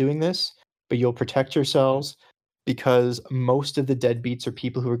clients by doing this, but you'll protect yourselves because most of the deadbeats are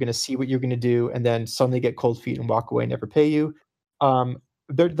people who are going to see what you're going to do and then suddenly get cold feet and walk away and never pay you.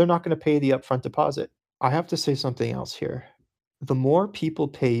 They're not going to pay the upfront deposit. I have to say something else here. The more people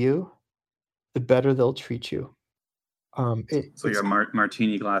pay you, the better they'll treat you. So your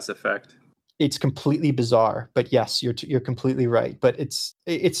martini glass effect. It's completely bizarre, but yes, you're completely right. But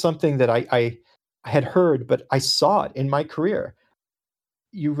it's something that I had heard, but I saw it in my career.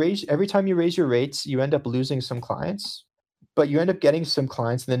 Every time you raise your rates, you end up losing some clients, but you end up getting some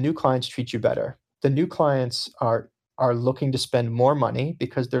clients, and the new clients treat you better. The new clients are looking to spend more money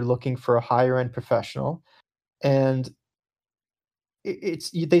because they're looking for a higher end professional, and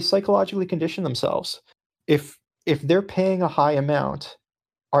they psychologically condition themselves. If they're paying a high amount,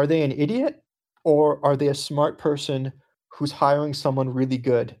 are they an idiot or are they a smart person who's hiring someone really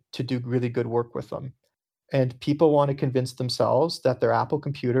good to do really good work with them? And people want to convince themselves that their Apple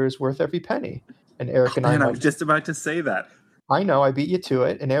computer is worth every penny. And Eric and I was just about to say that. I know, I beat you to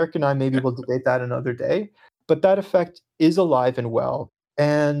it. And Eric and I maybe will debate that another day. But that effect is alive and well.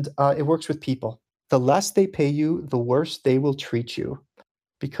 And it works with people. The less they pay you, the worse they will treat you,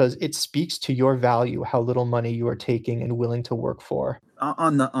 because it speaks to your value, how little money you are taking and willing to work for.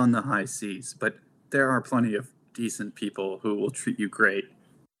 On the high seas, but there are plenty of decent people who will treat you great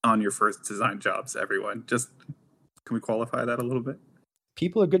on your first design jobs, everyone. Just, can we qualify that a little bit?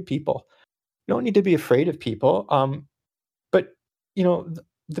 People are good people. You don't need to be afraid of people. But,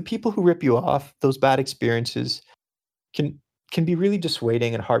 the people who rip you off, those bad experiences can be really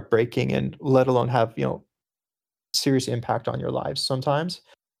dissuading and heartbreaking, and let alone have, serious impact on your lives sometimes.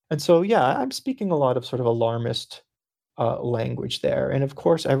 And so, yeah, I'm speaking a lot of sort of alarmist language there. And of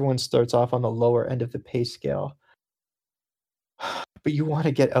course, everyone starts off on the lower end of the pay scale. But you want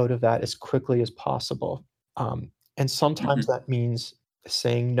to get out of that as quickly as possible. And sometimes that means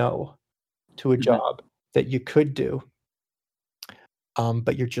saying no to a job that you could do,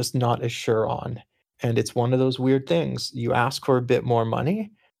 but you're just not as sure on. And it's one of those weird things. You ask for a bit more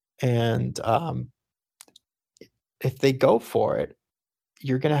money, and if they go for it,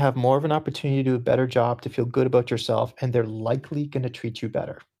 you're going to have more of an opportunity to do a better job, to feel good about yourself, and they're likely going to treat you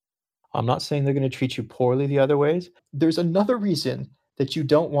better. I'm not saying they're going to treat you poorly the other ways. There's another reason that you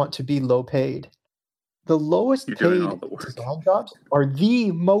don't want to be low paid. The lowest paid design jobs are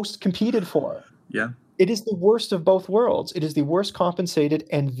the most competed for. Yeah. It is the worst of both worlds. It is the worst compensated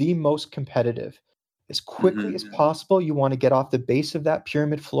and the most competitive. As quickly as possible, you want to get off the base of that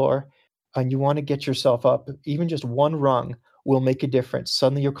pyramid floor, and you want to get yourself up. Even just one rung will make a difference.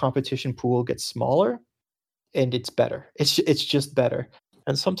 Suddenly your competition pool gets smaller, and it's better. It's just better.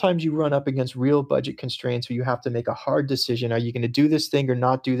 And sometimes you run up against real budget constraints where you have to make a hard decision. Are you going to do this thing or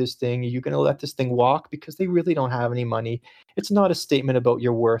not do this thing? Are you going to let this thing walk because they really don't have any money? It's not a statement about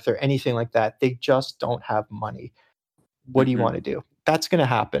your worth or anything like that. They just don't have money. What do you want to do? That's going to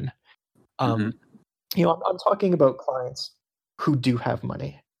happen. I'm talking about clients who do have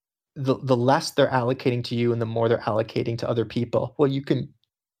money. The less they're allocating to you and the more they're allocating to other people, well, you can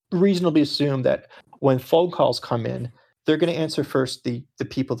reasonably assume that when phone calls come in, they're going to answer first the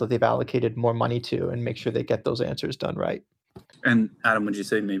people that they've allocated more money to and make sure they get those answers done right. And Adam, would you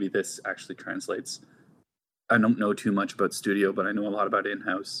say maybe this actually translates? I don't know too much about studio, but I know a lot about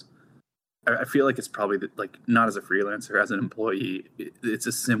in-house. I feel like it's probably like not as a freelancer, as an employee, it's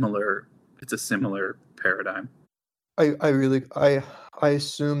a similar paradigm. I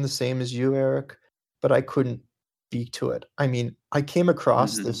assume the same as you, Eric, but I couldn't speak to it. I mean, I came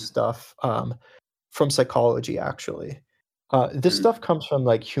across this stuff from psychology, actually. This stuff comes from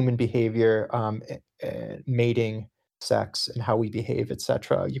like human behavior, mating, sex, and how we behave,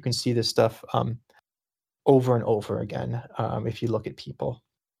 etc. You can see this stuff over and over again if you look at people.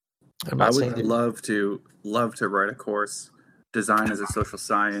 I would love to write a course, design as a social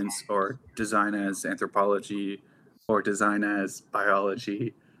science, or design as anthropology, or design as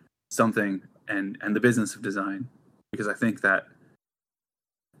biology, something, and the business of design, because I think that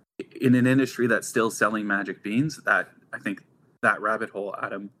in an industry that's still selling magic beans, that I think that rabbit hole,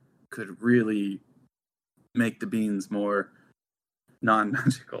 Adam, could really make the beans more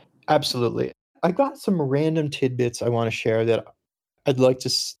non-magical. Absolutely. I got some random tidbits I want to share that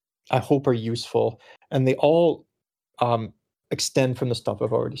I hope are useful, and they all extend from the stuff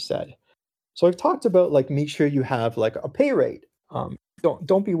I've already said. So I've talked about like make sure you have like a pay rate.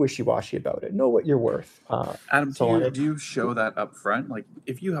 Don't be wishy-washy about it. Know what you're worth. Adam, do you show that up front? Like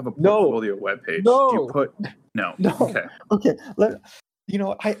if you have a portfolio webpage, do you put no? Okay.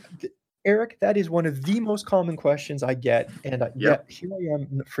 Eric, that is one of the most common questions I get, and yet here I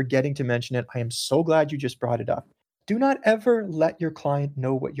am forgetting to mention it. I am so glad you just brought it up. Do not ever let your client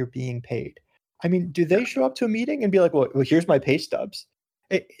know what you're being paid. I mean, do they show up to a meeting and be like, well here's my pay stubs?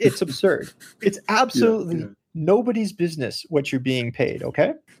 It's absurd. It's absolutely nobody's business what you're being paid,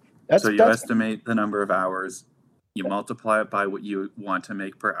 okay? So you estimate the number of hours, you multiply it by what you want to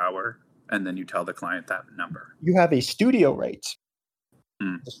make per hour, and then you tell the client that number. You have a studio rate.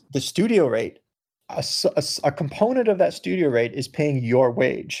 The studio rate, a component of that studio rate is paying your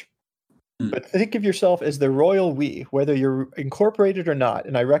wage. But think of yourself as the royal we, whether you're incorporated or not.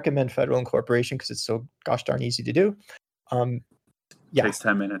 And I recommend federal incorporation because it's so gosh darn easy to do. Takes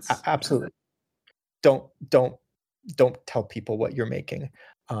 10 minutes. Absolutely. Don't tell people what you're making.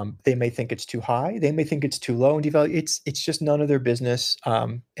 They may think it's too high. They may think it's too low and devalue. It's just none of their business.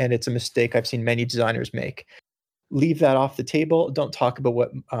 And it's a mistake I've seen many designers make. Leave that off the table. Don't talk about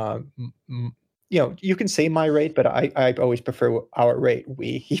what you can say my rate, but I always prefer our rate,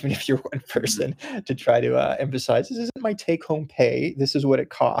 we, even if you're one person, to try to emphasize this isn't my take-home pay. This is what it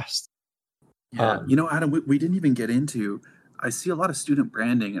costs. Yeah, Adam, we didn't even get into. I see a lot of student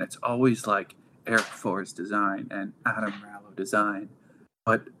branding, and it's always like Eric Forrest Design and Adam Rallo Design.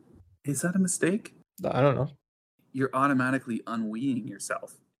 But is that a mistake? I don't know. You're automatically unweeing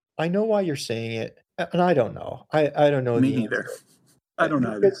yourself. I know why you're saying it, and I don't know. I don't know. Me neither. I don't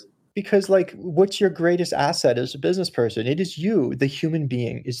know. Because like, what's your greatest asset as a business person? It is you, the human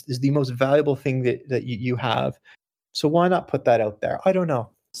being, is the most valuable thing that you have. So why not put that out there? I don't know.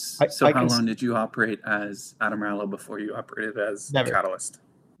 So how long did you operate as Adam Rallo before you operated as Catalyst?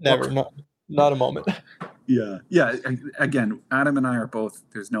 Never. Not a moment. Yeah. Again, Adam and I are both.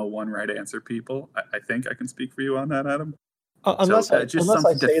 There's no one right answer, people. I think I can speak for you on that, Adam. Unless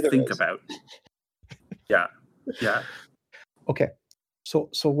something to think about. Yeah. Okay. So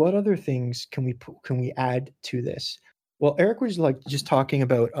what other things can we add to this? Well, Eric was like just talking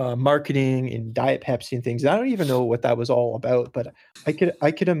about marketing and Diet Pepsi and things. I don't even know what that was all about, but I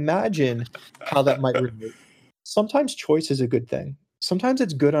could imagine how that might relate. Sometimes choice is a good thing. Sometimes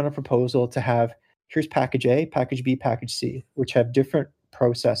it's good on a proposal to have here's package A, package B, package C, which have different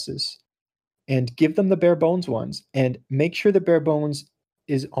processes, and give them the bare bones ones, and make sure the bare bones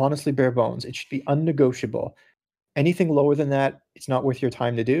is honestly bare bones. It should be unnegotiable. Anything lower than that, it's not worth your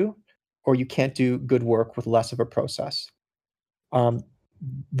time to do, or you can't do good work with less of a process. The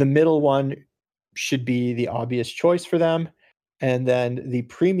middle one should be the obvious choice for them, and then the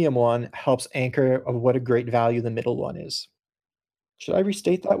premium one helps anchor of what a great value the middle one is. Should I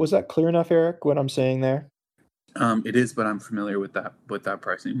restate that? Was that clear enough, Eric, what I'm saying there? It is, but I'm familiar with that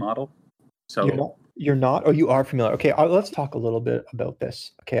pricing model. So you're not, or you are familiar? Okay, let's talk a little bit about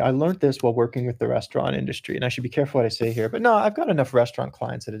this. Okay, I learned this while working with the restaurant industry, and I should be careful what I say here. But no, I've got enough restaurant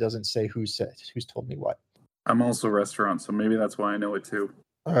clients that it doesn't say who's told me what. I'm also a restaurant, so maybe that's why I know it too.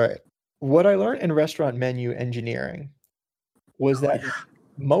 All right. What I learned in restaurant menu engineering was that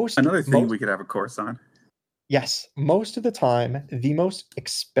another thing we could have a course on. Yes, most of the time, the most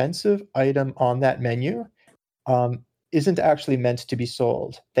expensive item on that menu isn't actually meant to be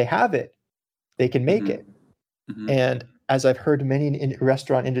sold. They have it. They can make it. And as I've heard many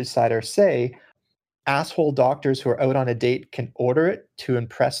restaurant insiders say, asshole doctors who are out on a date can order it to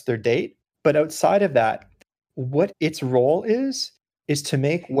impress their date. But outside of that, what its role is to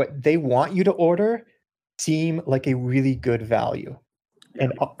make what they want you to order seem like a really good value. Yeah.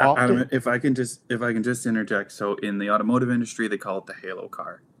 And Adam, often, if I can just interject. So in the automotive industry, they call it the halo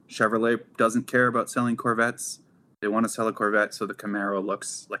car. Chevrolet doesn't care about selling Corvettes. They want to sell a Corvette so the Camaro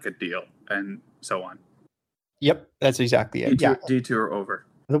looks like a deal, and so on. yep, that's exactly it. Yeah. Detour over.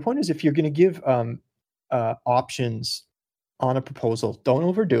 The point is, if you're going to give options on a proposal, don't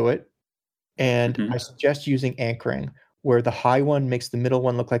overdo it. And Mhm. I suggest using anchoring, where the high one makes the middle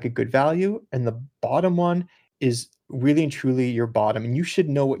one look like a good value, and the bottom one is really and truly your bottom. And you should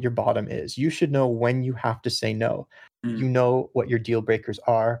know what your bottom is. You should know when you have to say no. You know what your deal breakers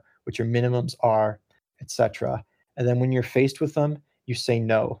are, what your minimums are, etc. And then when you're faced with them, you say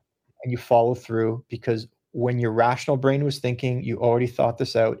no and you follow through, because when your rational brain was thinking, you already thought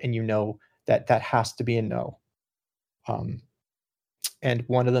this out and you know that that has to be a no. And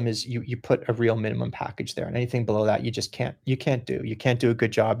one of them is you put a real minimum package there, and anything below that you just can't do. You can't do a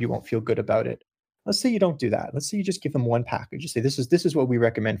good job. You won't feel good about it. Let's say you don't do that. Let's say you just give them one package. You say, this is what we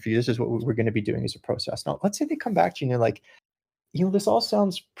recommend for you. This is what we're going to be doing as a process. Now, let's say they come back to you and they're like, this all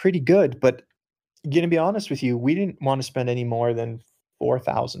sounds pretty good, but going to be honest with you, we didn't want to spend any more than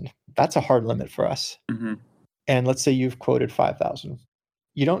 4,000. That's a hard limit for us. Mm-hmm. And let's say you've quoted 5,000.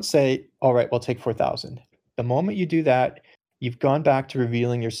 You don't say, all right, we'll take 4,000. The moment you do that, you've gone back to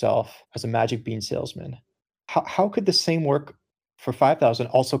revealing yourself as a magic bean salesman. How could the same work for 5,000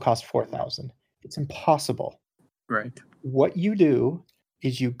 also cost 4,000? It's impossible. Right. What you do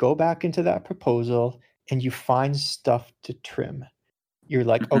is you go back into that proposal and you find stuff to trim. You're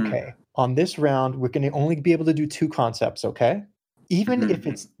like, okay, on this round, we're going to only be able to do 2 concepts, okay? Even if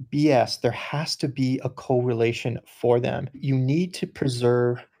it's BS, there has to be a correlation for them. You need to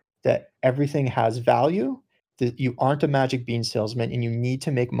preserve that everything has value, that you aren't a magic bean salesman, and you need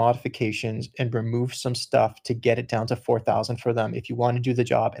to make modifications and remove some stuff to get it down to 4,000 for them if you want to do the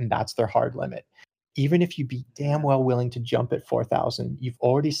job, and that's their hard limit. Even if you be damn well willing to jump at 4,000, you've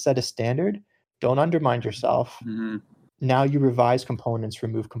already set a standard. Don't undermine yourself. Mm-hmm. Now you revise components,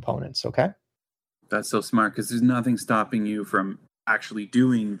 remove components, okay? That's so smart, because there's nothing stopping you from actually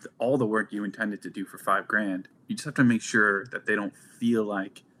doing all the work you intended to do for $5,000. You just have to make sure that they don't feel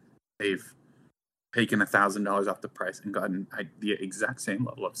like they've taken $1,000 off the price and gotten the exact same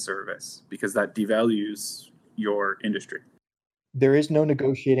level of service, because that devalues your industry. There is no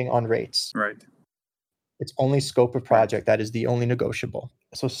negotiating on rates. Right. It's only scope of project. That is the only negotiable.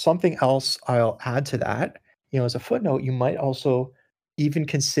 So something else I'll add to that, as a footnote, you might also even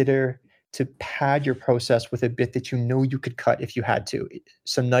consider to pad your process with a bit that you could cut if you had to.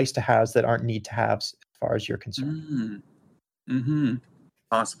 Some nice to haves that aren't need to haves as far as you're concerned.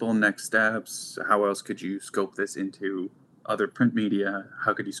 Possible next steps. How else could you scope this into other print media?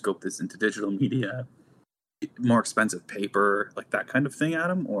 How could you scope this into digital media? More expensive paper, like that kind of thing,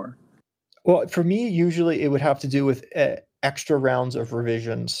 Adam? Or? Well, for me, usually it would have to do with extra rounds of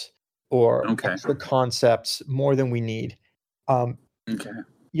revisions or extra concepts, more than we need. Okay.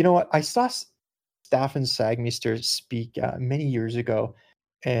 You know what? I saw Staffan Sagmeister speak many years ago,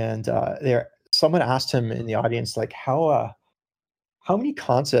 and someone asked him in the audience, like, how many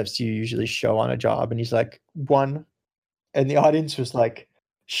concepts do you usually show on a job? And he's like, 1. And the audience was like,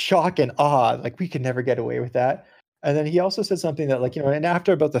 shock and awe, like, we could never get away with that. And then he also said something that, like, and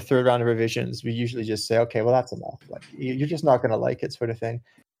after about the 3rd round of revisions, we usually just say, okay, well, that's enough. Like, you're just not going to like it, sort of thing.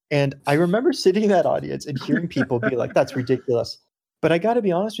 And I remember sitting in that audience and hearing people be like, that's ridiculous. But I got to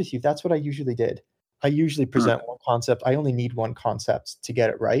be honest with you, that's what I usually did. I usually present one concept. I only need one concept to get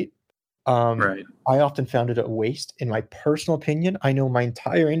it right. Right. I often found it a waste. In my personal opinion, I know my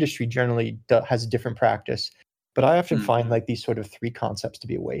entire industry generally has a different practice, but I often find like these sort of 3 concepts to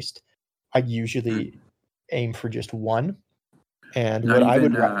be a waste. I usually aim for just 1. And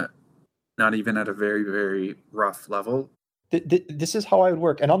not even at a very, very rough level. This is how I would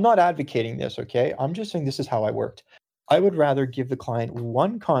work. And I'm not advocating this, okay? I'm just saying this is how I worked. I would rather give the client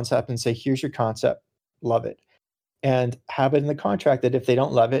 1 concept and say, here's your concept, love it. And have it in the contract that if they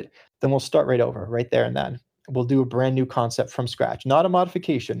don't love it, then we'll start right over, right there and then. We'll do a brand new concept from scratch, not a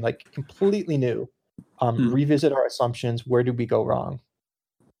modification, like completely new. Revisit our assumptions. Where did we go wrong,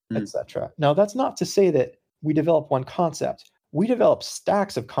 etc. Now, that's not to say that we develop 1 concept. We develop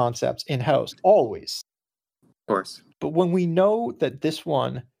stacks of concepts in-house, always. Of course. But when we know that this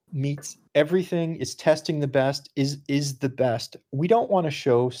one meets everything, is testing the best, is the best, we don't want to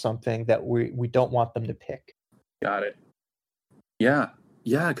show something that we don't want them to pick. Got it. Yeah,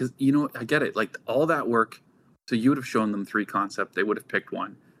 because I get it. Like all that work, so you would have shown them 3 concepts, they would have picked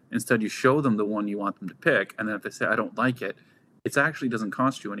 1. Instead, you show them the one you want them to pick, and then if they say, I don't like it, it actually doesn't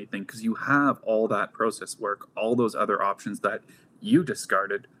cost you anything because you have all that process work, all those other options that you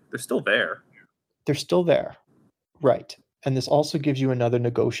discarded, they're still there. They're still there. Right. And this also gives you another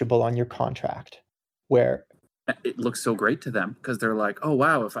negotiable on your contract where it looks so great to them because they're like, oh,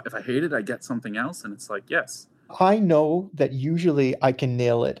 wow, if I hate it, I get something else. And it's like, yes. I know that usually I can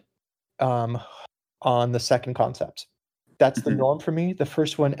nail it on the second concept. That's the norm for me. The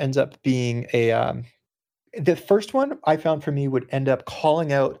first one ends up being the first one I found for me would end up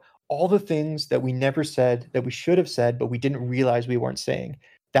calling out all the things that we never said that we should have said, but we didn't realize we weren't saying.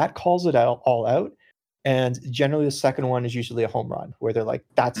 That calls it all out. And generally the second one is usually a home run where they're like,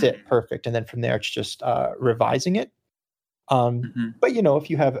 that's it, perfect. And then from there, it's just revising it. But, if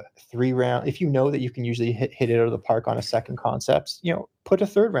you have 3 rounds, if you know that you can usually hit it out of the park on a second concept, put a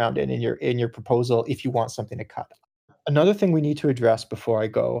third round in your proposal if you want something to cut. Another thing we need to address before I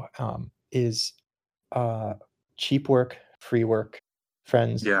go is cheap work, free work,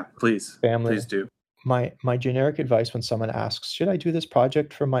 friends. Yeah, please. Family. Please do. My generic advice when someone asks, should I do this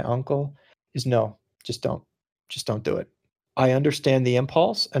project for my uncle, is no, just don't. Just don't do it. I understand the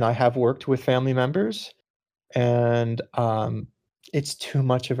impulse, and I have worked with family members, and it's too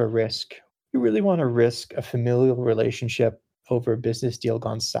much of a risk. You really want to risk a familial relationship over a business deal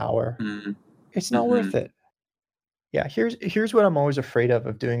gone sour? It's not worth it. Yeah, here's what I'm always afraid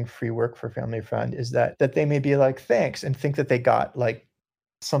of doing free work for a family friend is that they may be like, thanks, and think that they got like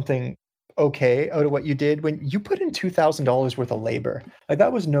something okay out of what you did when you put in $2,000 worth of labor. Like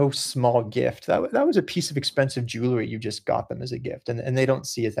that was no small gift. That was a piece of expensive jewelry you just got them as a gift, and they don't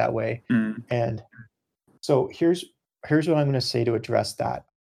see it that way. And so here's what I'm going to say to address that.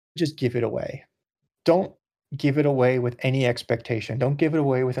 Just give it away. Don't give it away with any expectation. Don't give it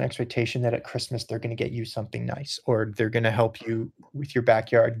away with an expectation that at Christmas they're going to get you something nice or they're going to help you with your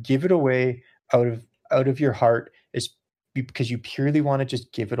backyard. Give it away out of your heart because you purely want to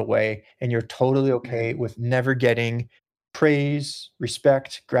just give it away, and you're totally okay with never getting praise,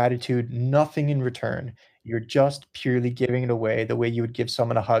 respect, gratitude, nothing in return. You're just purely giving it away the way you would give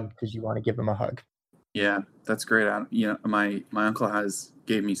someone a hug because you want to give them a hug. Yeah, that's great. My uncle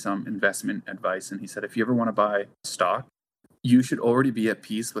gave me some investment advice, and he said if you ever want to buy stock, you should already be at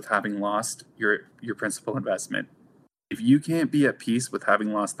peace with having lost your principal investment. If you can't be at peace with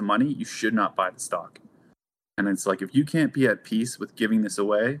having lost the money, you should not buy the stock. And it's like, if you can't be at peace with giving this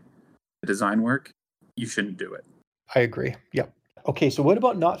away, the design work, you shouldn't do it. I agree. Yep. Okay, so what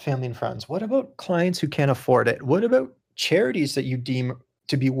about not family and friends? What about clients who can't afford it? What about charities that you deem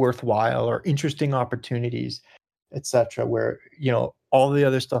to be worthwhile or interesting opportunities, etc., where, all the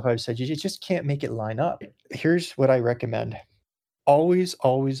other stuff I've said, you just can't make it line up? Here's what I recommend. Always,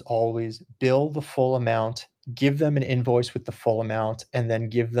 always, always bill the full amount, give them an invoice with the full amount, and then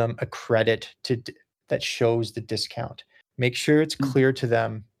give them a credit that shows the discount. Make sure it's clear to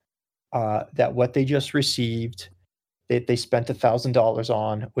them that what they just received, they spent $1,000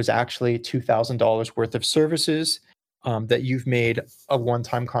 on, was actually $2,000 worth of services, that you've made a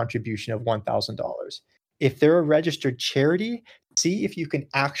one-time contribution of $1,000. If they're a registered charity, see if you can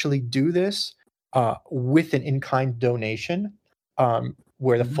actually do this with an in-kind donation,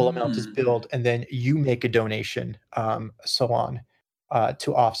 where the full amount is billed, and then you make a donation, so on,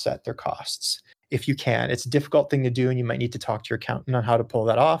 to offset their costs. If you can. It's a difficult thing to do, and you might need to talk to your accountant on how to pull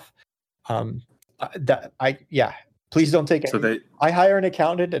that off. Please don't take it. I hire an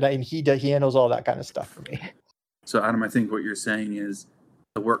accountant, and he handles all that kind of stuff for me. So Adam, I think what you're saying is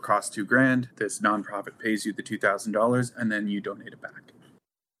the work costs $2,000. This nonprofit pays you the $2,000, and then you donate it back.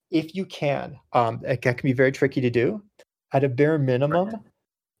 If you can, that can be very tricky to do. At a bare minimum,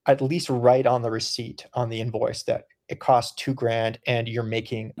 at least write on the receipt on the invoice that it costs $2,000 and you're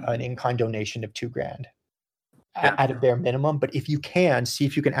making an in-kind donation of $2,000 at a bare minimum. But if you can, see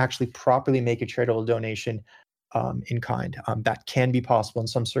if you can actually properly make a charitable donation in kind. That can be possible in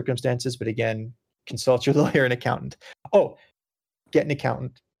some circumstances, but again, consult your lawyer and accountant. Oh, get an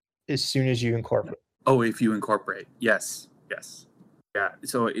accountant as soon as you incorporate. Oh, if you incorporate. Yes. Yeah.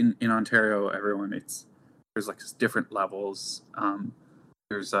 So in Ontario, everyone, there's like different levels.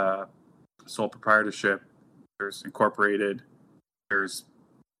 There's sole proprietorship. There's incorporated. There's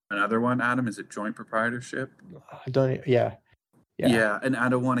another one, Adam. Is it joint proprietorship? Yeah, and I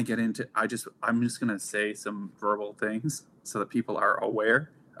don't want to get into. I'm just gonna say some verbal things so that people are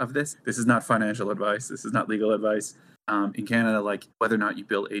aware of this. This is not financial advice. This is not legal advice. In Canada, like whether or not you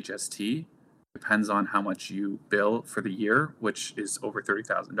bill HST depends on how much you bill for the year, which is over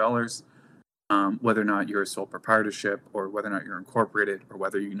 $30,000. Whether or not you're a sole proprietorship, or whether or not you're incorporated, or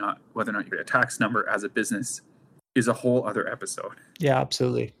whether or not you get a tax number as a business, is a whole other episode. Yeah,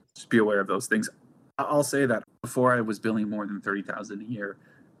 absolutely. just be aware of those things. I'll say that before I was billing more than $30,000 a year,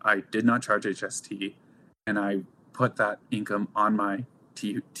 I did not charge HST, and I put that income on my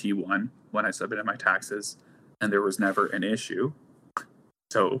T1 when I submitted my taxes, and there was never an issue.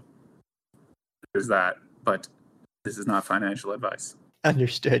 So there's that, but this is not financial advice.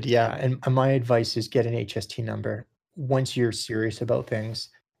 Understood. Yeah. And my advice is get an HST number once you're serious about things,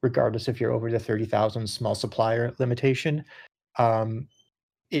 regardless if you're over the 30,000 small supplier limitation.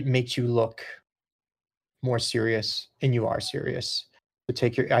 It makes you look more serious, and you are serious. So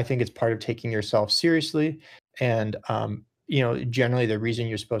I think it's part of taking yourself seriously. And, generally the reason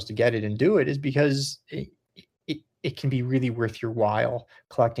you're supposed to get it and do it is because it can be really worth your while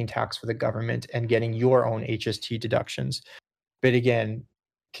collecting tax for the government and getting your own HST deductions. But again,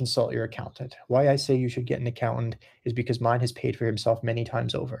 consult your accountant. Why I say you should get an accountant is because mine has paid for himself many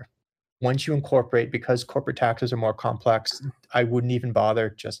times over. Once you incorporate, because corporate taxes are more complex, I wouldn't even bother.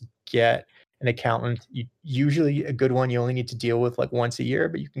 Just get an accountant. Usually a good one you only need to deal with like once a year,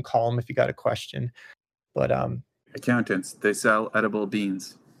 but you can call them if you got a question. But accountants, they sell edible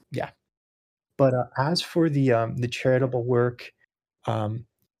beans. Yeah. But as for the charitable work,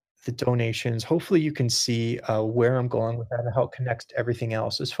 the donations, hopefully you can see where I'm going with that and how it connects to everything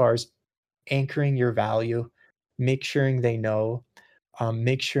else as far as anchoring your value, make sure they know,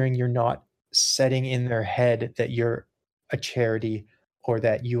 make sure you're not setting in their head that you're a charity or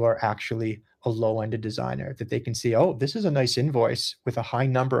that you are actually a low-ended designer, that they can see, oh, this is a nice invoice with a high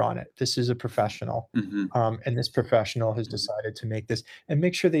number on it. This is a professional. And this professional has decided to make this, and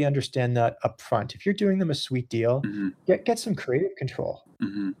make sure they understand that up front. If you're doing them a sweet deal, get some creative control.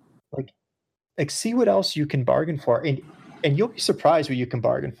 Like see what else you can bargain for, and you'll be surprised what you can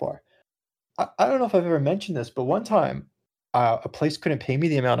bargain for. I don't know if I've ever mentioned this, but one time a place couldn't pay me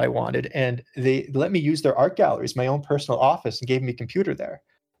the amount I wanted, and they let me use their art galleries, my own personal office, and gave me a computer there.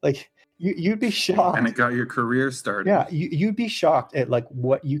 Like you'd be shocked. And it got your career started. Yeah, you'd be shocked at like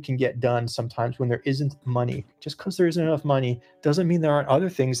what you can get done sometimes when there isn't money. Just because there isn't enough money doesn't mean there aren't other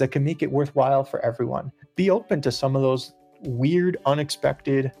things that can make it worthwhile for everyone. Be open to some of those weird,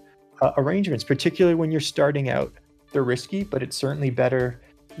 unexpected arrangements, particularly when you're starting out. They're risky, but it's certainly better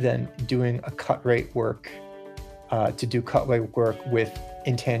than doing a cut rate work, to do cut rate work with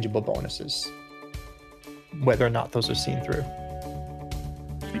intangible bonuses, whether or not those are seen through.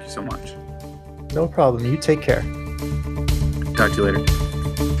 Thank you so much. No problem. You take care. Talk to you later.